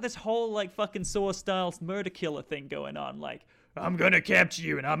bit? You got this whole, like, fucking Saw-style murder killer thing going on. Like, I'm gonna capture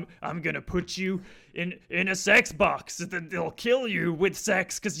you, and I'm gonna put you in a sex box. Then they'll kill you with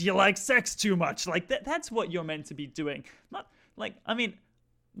sex because you like sex too much. Like, that's what you're meant to be doing. Not, like, I mean...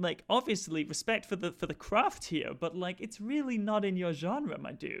 Like, obviously, respect for the craft here, but, like, it's really not in your genre,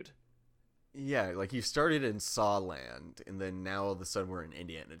 my dude. Yeah, like you started in Sawland, and then now all of a sudden we're in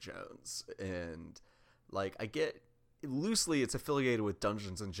Indiana Jones. And, like, I get... Loosely, it's affiliated with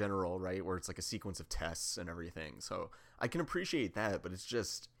Dungeons in general, right? Where it's, like, a sequence of tests and everything. So, I can appreciate that, but it's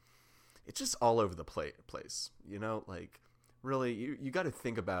just all over the place, you know? Like, really, you got to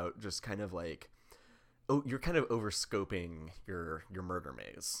think about just kind of, like... Oh, you're kind of overscoping your murder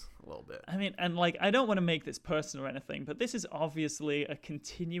maze a little bit. I mean, and like, I don't want to make this personal or anything, but this is obviously a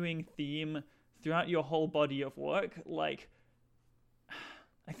continuing theme throughout your whole body of work. Like,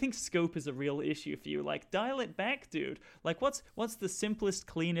 I think scope is a real issue for you. Like, dial it back, dude. Like, what's the simplest,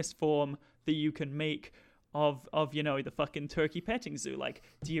 cleanest form that you can make of you know, the fucking turkey petting zoo? Like,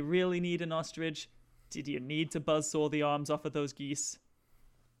 do you really need an ostrich? Did you need to buzzsaw the arms off of those geese?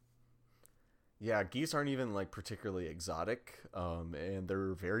 Yeah, geese aren't even like particularly exotic, and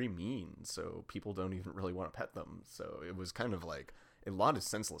they're very mean, so people don't even really want to pet them. So it was kind of like a lot of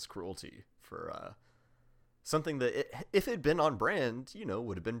senseless cruelty for something that, if it had been on brand, you know,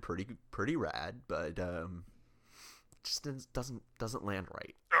 would have been pretty rad, but just doesn't land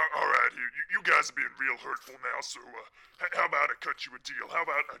right. All right, you guys are being real hurtful now, so how about I cut you a deal? How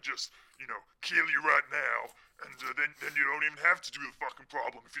about I just, you know, kill you right now, and then you don't even have to do the fucking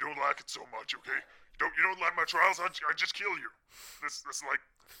problem if you don't like it so much, okay? You don't like my trials? I just kill you. That's like...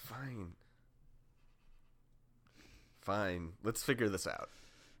 Fine. Let's figure this out.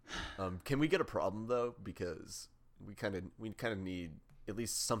 Can we get a problem though? Because we kind of need at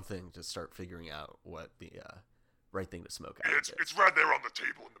least something to start figuring out what the right thing to smoke out. It's right there on the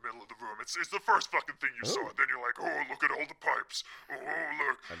table in the middle of the room. It's the first fucking thing you saw. And then you're like, oh, look at all the pipes. Oh,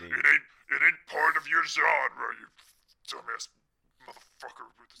 look. I mean- it ain't part of your genre, you dumbass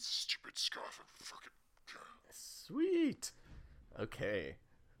motherfucker with the stupid scarf and fucking... Sweet. Okay.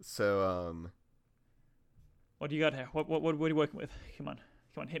 So What do you got here? What are you working with? Come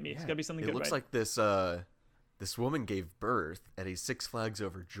on, hit me. It's gotta be something good, it looks right? like this woman gave birth at a Six Flags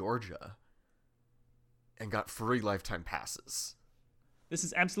Over Georgia and got free lifetime passes. This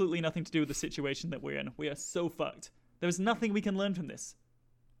has absolutely nothing to do with the situation that we're in. We are so fucked. There's nothing we can learn from this.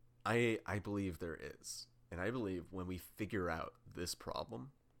 I believe there is. And I believe when we figure out this problem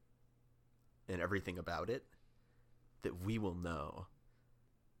and everything about it, that we will know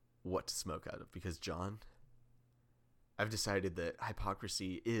what to smoke out of. Because, John, I've decided that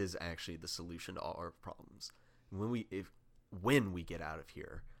hypocrisy is actually the solution to all our problems. When we get out of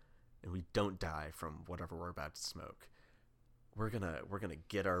here and we don't die from whatever we're about to smoke, we're gonna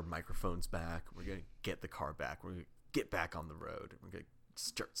get our microphones back. We're gonna get the car back. We're gonna get back on the road. We're gonna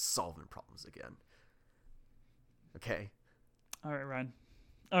start solving problems again. Okay? All right, Ryan.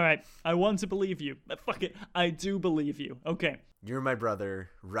 All right, I want to believe you. Fuck it, I do believe you. Okay, You're my brother.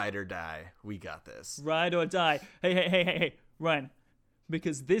 Ride or die. We got this. ride or die. Hey, Ryan.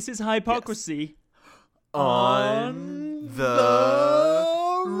 Because this is hypocrisy. On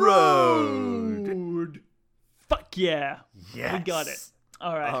the road. Fuck yeah. Yes. We got it.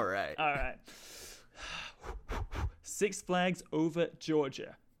 All right. All right. Six Flags Over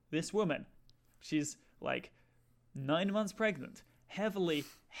Georgia. This woman, she's like 9 months pregnant, heavily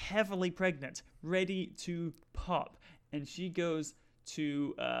pregnant, ready to pop. And she goes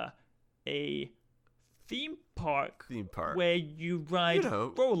to a theme park where you ride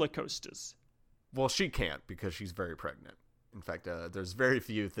roller coasters. Well, she can't because she's very pregnant. In fact, there's very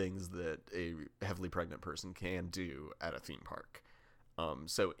few things that a heavily pregnant person can do at a theme park.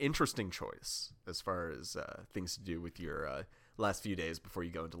 So interesting choice as far as things to do with your last few days before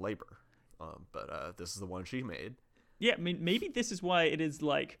you go into labor. But this is the one she made. Yeah, I mean, maybe this is why it is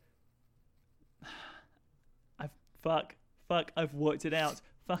like... I've worked it out.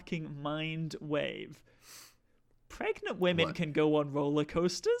 Fucking mind wave. Pregnant women What? can go on roller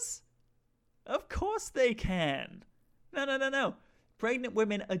coasters. Of course they can. No. Pregnant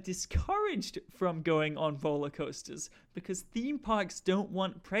women are discouraged from going on roller coasters because theme parks don't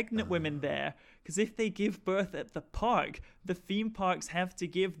want pregnant women there. Because if they give birth at the park, the theme parks have to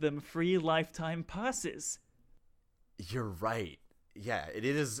give them free lifetime passes. You're right. Yeah, it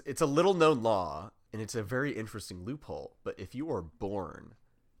is. It's a little known law, and it's a very interesting loophole. But if you are born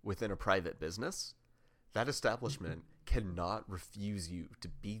within a private business, that establishment cannot refuse you to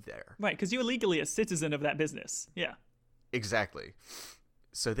be there. Right, because you're legally a citizen of that business. Yeah. Exactly.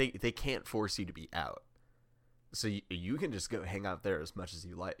 So they can't force you to be out. So you can just go hang out there as much as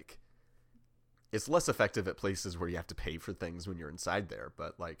you like. It's less effective at places where you have to pay for things when you're inside there,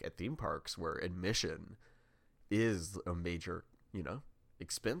 but like at theme parks where admission is a major,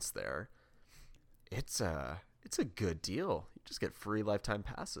 expense there, it's a good deal. You just get free lifetime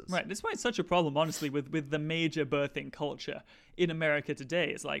passes. Right. That's why it's such a problem, honestly, with the major birthing culture in America today.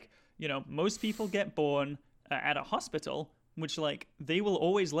 It's like, most people get born at a hospital, which, like, they will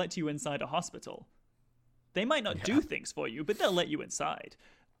always let you inside a hospital. They might not do things for you, but they'll let you inside.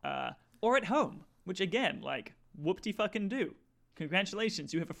 Or at home, which, again, like, whoop-de-fucking-do.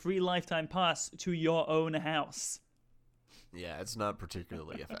 Congratulations, you have a free lifetime pass to your own house. Yeah, it's not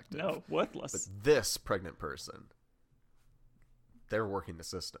particularly effective. No, worthless. But this pregnant person, they're working the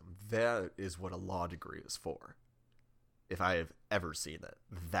system. That is what a law degree is for. If I have ever seen it,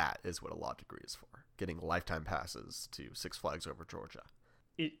 that is what a law degree is for. Getting lifetime passes to Six Flags Over Georgia.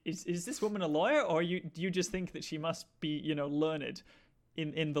 Is this woman a lawyer, or do you just think that she must be, learned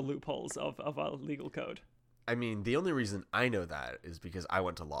in the loopholes of our legal code? I mean, the only reason I know that is because I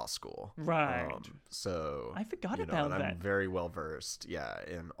went to law school. Right. So I forgot you know, about and that. I'm very well versed,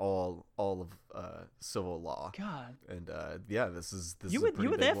 in all of civil law. God. And this is You a were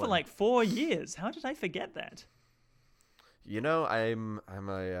pretty big there for one. like 4 years. How did I forget that? I'm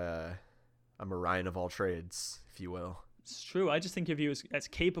a Ryan of all trades, if you will. It's true. I just think of you as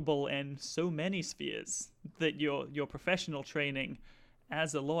capable in so many spheres that your professional training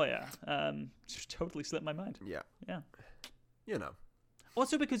as a lawyer just totally slipped my mind. Yeah. Yeah.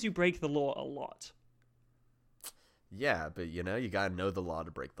 Also because you break the law a lot. Yeah, but you gotta know the law to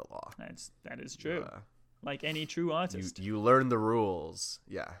break the law. That is true. Like any true artist. You learn the rules.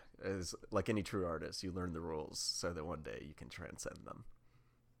 Yeah, as like any true artist, you learn the rules so that one day you can transcend them.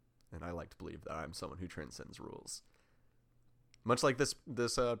 And I like to believe that I'm someone who transcends rules. Much like this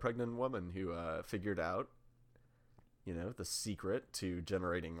pregnant woman who figured out, the secret to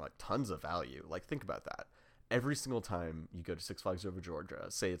generating like tons of value. Like think about that. Every single time you go to Six Flags Over Georgia,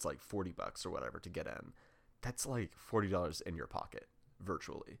 say it's like $40 or whatever to get in, that's like $40 in your pocket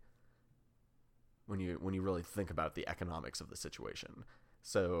virtually. When you really think about the economics of the situation.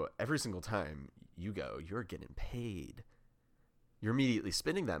 So every single time you go, you're getting paid. You're immediately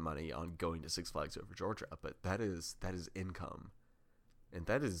spending that money on going to Six Flags Over Georgia, but that is income. And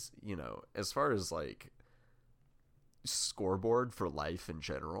that is, as far as like scoreboard for life in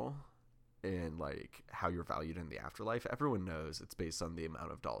general and like how you're valued in the afterlife, everyone knows it's based on the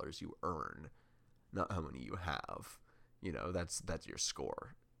amount of dollars you earn, not how many you have. That's your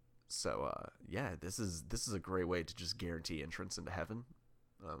score. So this is a great way to just guarantee entrance into heaven.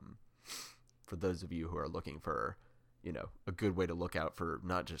 For those of you who are looking for, a good way to look out for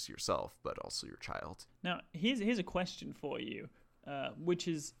not just yourself but also your child. Now, here's a question for you, which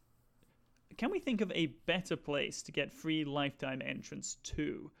is, can we think of a better place to get free lifetime entrance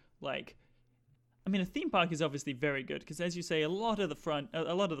to? Like, I mean, a theme park is obviously very good because, as you say, a lot of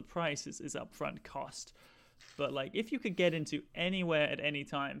the price is upfront cost. But like, if you could get into anywhere at any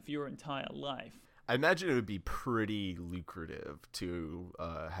time for your entire life, I imagine it would be pretty lucrative to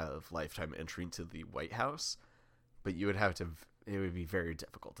have lifetime entry to the White House, but it would be very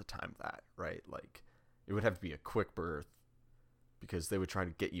difficult to time that, right? Like, it would have to be a quick birth because they would try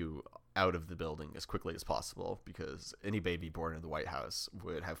to get you out of the building as quickly as possible because any baby born in the White House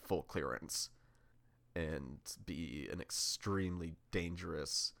would have full clearance and be an extremely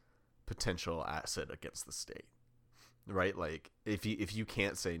dangerous potential asset against the state, right? Like if you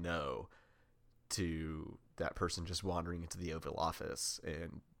can't say no to that person just wandering into the Oval Office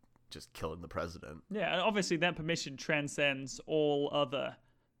and just killing the president. Yeah, and obviously that permission transcends all other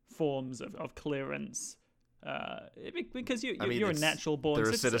forms of clearance, because you're a natural born they're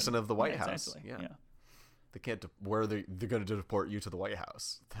citizen. a citizen of the White House. Exactly. Yeah. They can't. They're going to deport you to the White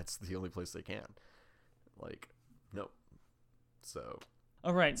House. That's the only place they can. Like, no. So.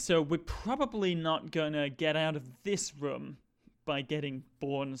 All right, so we're probably not gonna get out of this room by getting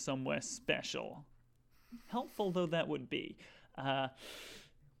born somewhere special. Helpful though that would be.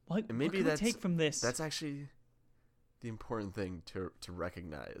 What can we take from this? That's actually the important thing to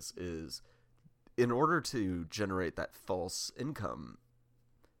recognize is, in order to generate that false income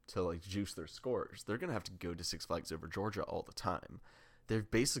to like juice their scores, they're gonna have to go to Six Flags Over Georgia all the time. They're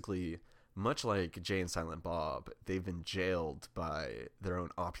basically, much like Jay and Silent Bob, they've been jailed by their own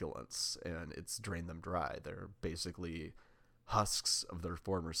opulence, and it's drained them dry. They're basically husks of their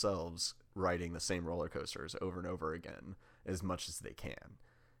former selves riding the same roller coasters over and over again as much as they can,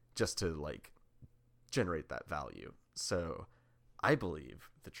 just to like generate that value. So I believe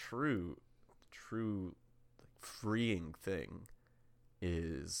the true freeing thing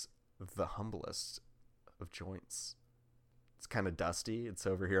is the humblest of joints. It's kind of dusty. It's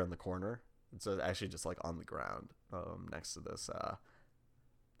over here on the corner. It's actually just like on the ground, next to this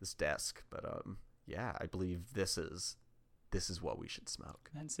desk. But yeah, I believe this is what we should smoke.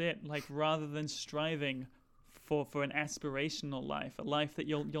 That's it. Like, rather than striving for an aspirational life, a life that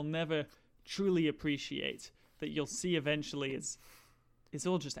you'll never truly appreciate, that you'll see eventually is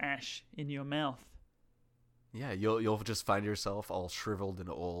all just ash in your mouth. Yeah, you'll just find yourself all shriveled and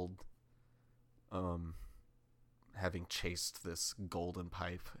old, having chased this golden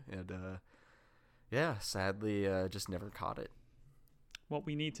pipe, and yeah, sadly, just never caught it. What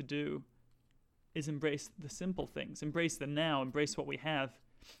we need to do is embrace the simple things, embrace the now, embrace what we have,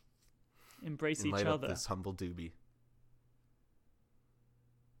 embrace each Light up other. this humble doobie.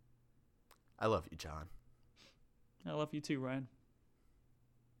 I love you, John. I love you too, Ryan.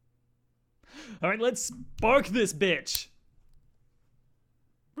 All right, let's spark this bitch.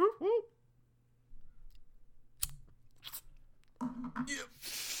 Whoop, whoop.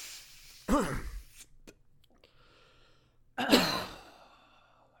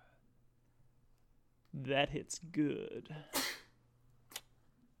 That hits good.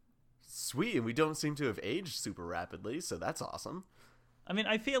 Sweet, and we don't seem to have aged super rapidly, so that's awesome. I mean,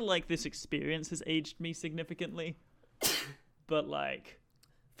 I feel like this experience has aged me significantly, but like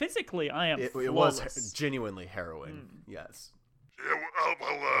physically, I am It flawless. was genuinely harrowing. Yes. Yeah,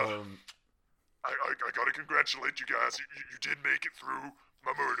 I gotta congratulate you guys. You did make it through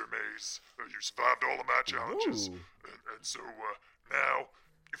my murder maze. You survived all of my challenges. Ooh. And so now,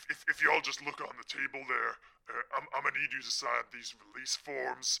 if y'all just look on the table there, I'm gonna need you to sign these release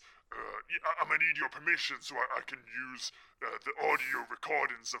forms. I'm gonna need your permission so I can use the audio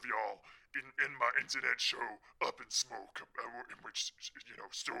recordings of y'all in my internet show Up in Smoke, in which, you know,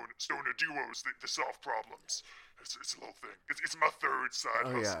 stoner duos, they solve problems. It's a little thing. It's my third side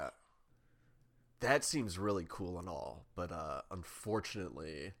Oh, hustle. yeah. That seems really cool and all, but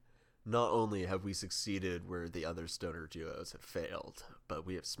unfortunately, not only have we succeeded where the other stoner duos have failed, but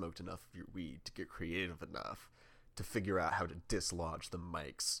we have smoked enough of your weed to get creative enough to figure out how to dislodge the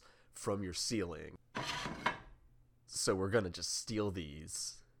mics from your ceiling. So we're gonna just steal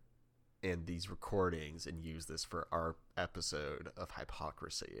these and these recordings and use this for our episode of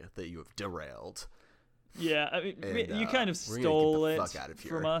Hypocrisy that you have derailed. Yeah, I mean, And, you kind of we're gonna get stole the it fuck out of from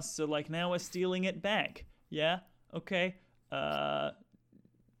here. us, so like now we're stealing it back. Yeah, okay.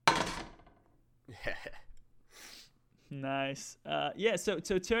 Nice. Yeah. So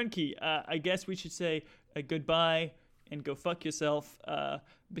Turnkey, I guess we should say goodbye and go fuck yourself.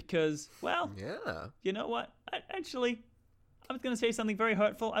 Because, well, Yeah. you know what? Actually, I was gonna say something very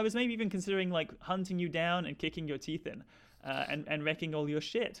hurtful. I was maybe even considering like hunting you down and kicking your teeth in, and wrecking all your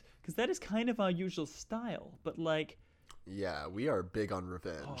shit, because that is kind of our usual style. But like, Yeah, we are big on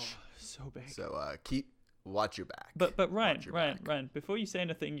revenge. oh, so big. So watch your back. But Ryan, Watch your back. Ryan, before you say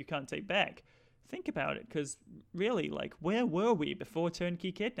anything you can't take back, think about it, because really, like, where were we before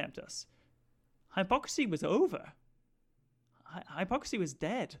Turnkey kidnapped us? Hypocrisy was over. Hypocrisy was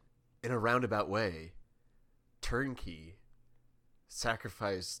dead. In a roundabout way, Turnkey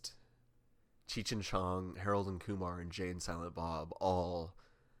sacrificed Cheech and Chong, Harold and Kumar, and Jay and Silent Bob all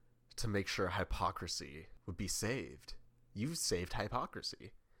to make sure Hypocrisy would be saved. You saved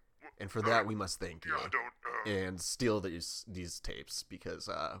Hypocrisy. And for that, we must thank you. Yeah, I don't. And steal these tapes because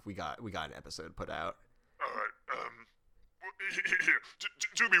we got an episode put out. All right. Here,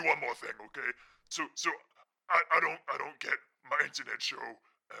 do me one more thing, okay? So I don't get my internet show,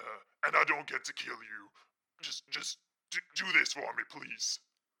 and I don't get to kill you. Just do this for me, please.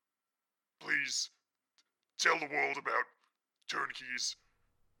 Please tell the world about Turnkey's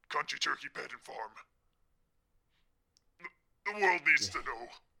Country Turkey Pet and Farm. The world needs to know.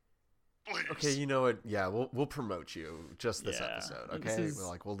 Please. Okay, you know what? Yeah, we'll promote you just this Yeah, episode. this Okay, is-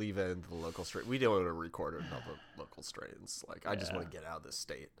 we'll leave it in the local strain. We don't want to record it in all the local strains. Like, I just want to get out of this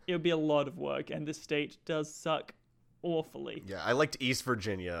state. It would be a lot of work, and this state does suck awfully. Yeah, I liked East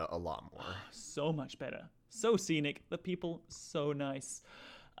Virginia a lot more. So much better. So scenic. The people, so nice.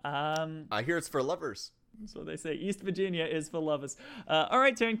 I hear it's for lovers. That's what they say. East Virginia is for lovers. All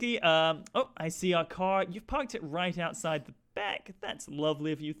right, Turnkey. Oh, I see our car. You've parked it right outside the back. That's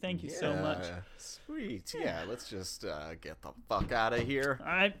lovely of you. Thank you so much. Sweet. Yeah, let's just get the fuck out of here. All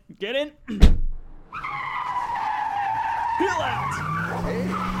right, get in. Peel out. Hey. All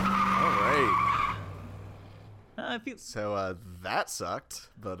right. I feel So that sucked,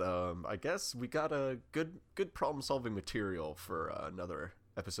 but I guess we got a good problem-solving material for another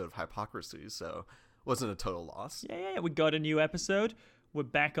episode of Hypocrisy, so wasn't a total loss. yeah. We got a new episode. We're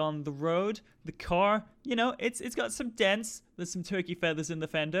back on the road. The car, it's got some dents. There's some turkey feathers in the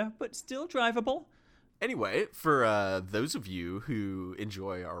fender, but still drivable. Anyway, for those of you who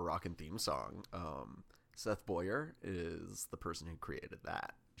enjoy our rockin' theme song, Seth Boyer is the person who created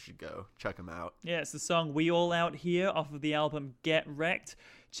that. You should go check him out. Yeah, it's the song We All Out Here off of the album Get Wrecked.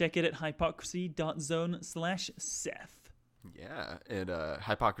 Check it at hypocrisy.zone/Seth. Yeah, and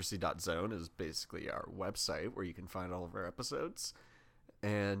hypocrisy.zone is basically our website where you can find all of our episodes.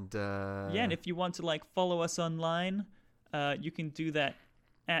 And and if you want to follow us online, you can do that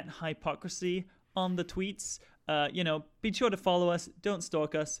at Hypocrisy on the tweets. Be sure to follow us. Don't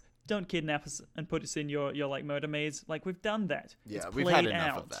stalk us. Don't kidnap us and put us in your murder maze. We've done that. Yeah, it's we've had played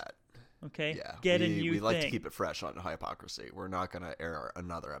enough out. of that. Okay, Yeah, get a new we like to thing. keep it fresh on Hypocrisy. We're not going to air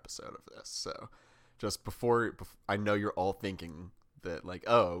another episode of this. So just before I know you're all thinking that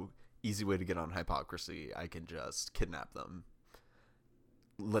easy way to get on Hypocrisy, I can just kidnap them.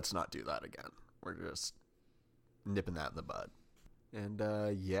 Let's not do that again. We're just nipping that in the bud. And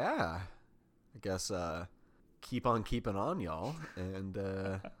I guess keep on keeping on, y'all, and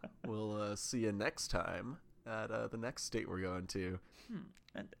we'll see you next time at the next state we're going to.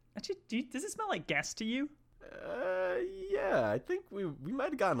 And actually, does it smell like gas to you? Yeah, I think we might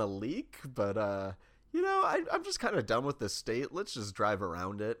have gotten a leak, but I'm just kind of done with this state. Let's just drive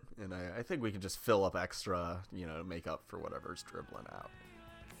around it, and I think we can just fill up extra, to make up for whatever's dribbling out.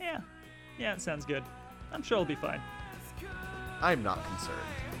 Yeah, it sounds good. I'm sure it'll be fine. I'm not concerned.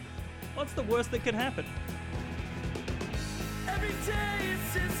 What's the worst that could happen? Every day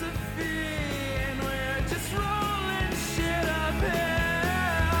it's just a fear, and we're just rolling shit uphill.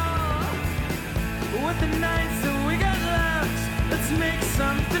 With the nights that we got left, let's make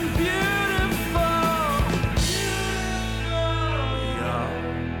something beautiful.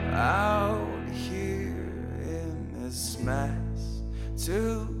 You're out here in this mess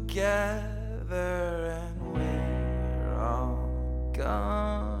together, and we're all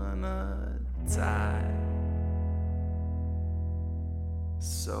gonna die.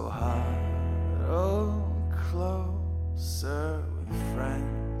 So huddle closer with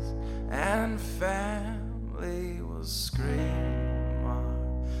friends and family. We'll scream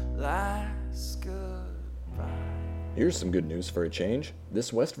our last goodbye. Here's some good news for a change.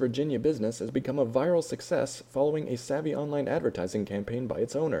 This West Virginia business has become a viral success following a savvy online advertising campaign by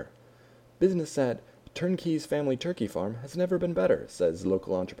its owner. Business at Turnkey's Family Turkey Farm has never been better, says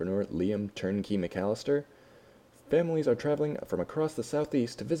local entrepreneur Liam Turnkey McAllister. Families are traveling from across the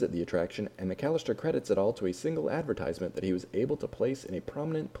southeast to visit the attraction, and McAllister credits it all to a single advertisement that he was able to place in a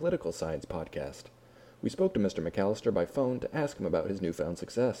prominent political science podcast. We spoke to Mr. McAllister by phone to ask him about his newfound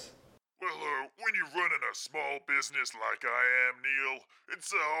success. Well, when you're running a small business like I am, Neil,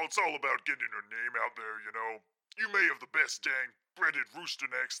 it's all about getting your name out there, You may have the best dang breaded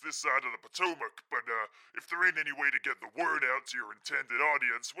rooster necks this side of the Potomac, but if there ain't any way to get the word out to your intended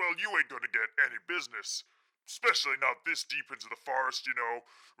audience, well, you ain't gonna get any business. Especially not this deep into the forest,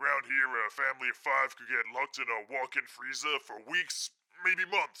 Around here, a family of 5 could get locked in a walk-in freezer for weeks, maybe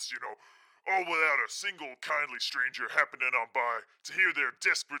months, all without a single kindly stranger happening on by to hear their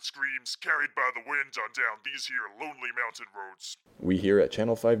desperate screams carried by the wind on down these here lonely mountain roads. We here at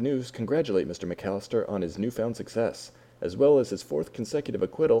Channel 5 News congratulate Mr. McAllister on his newfound success, as well as his 4th consecutive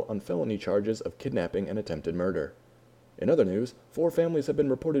acquittal on felony charges of kidnapping and attempted murder. In other news, 4 families have been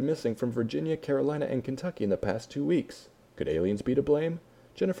reported missing from Virginia, Carolina, and Kentucky in the past 2 weeks. Could aliens be to blame?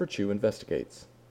 Jennifer Chu investigates.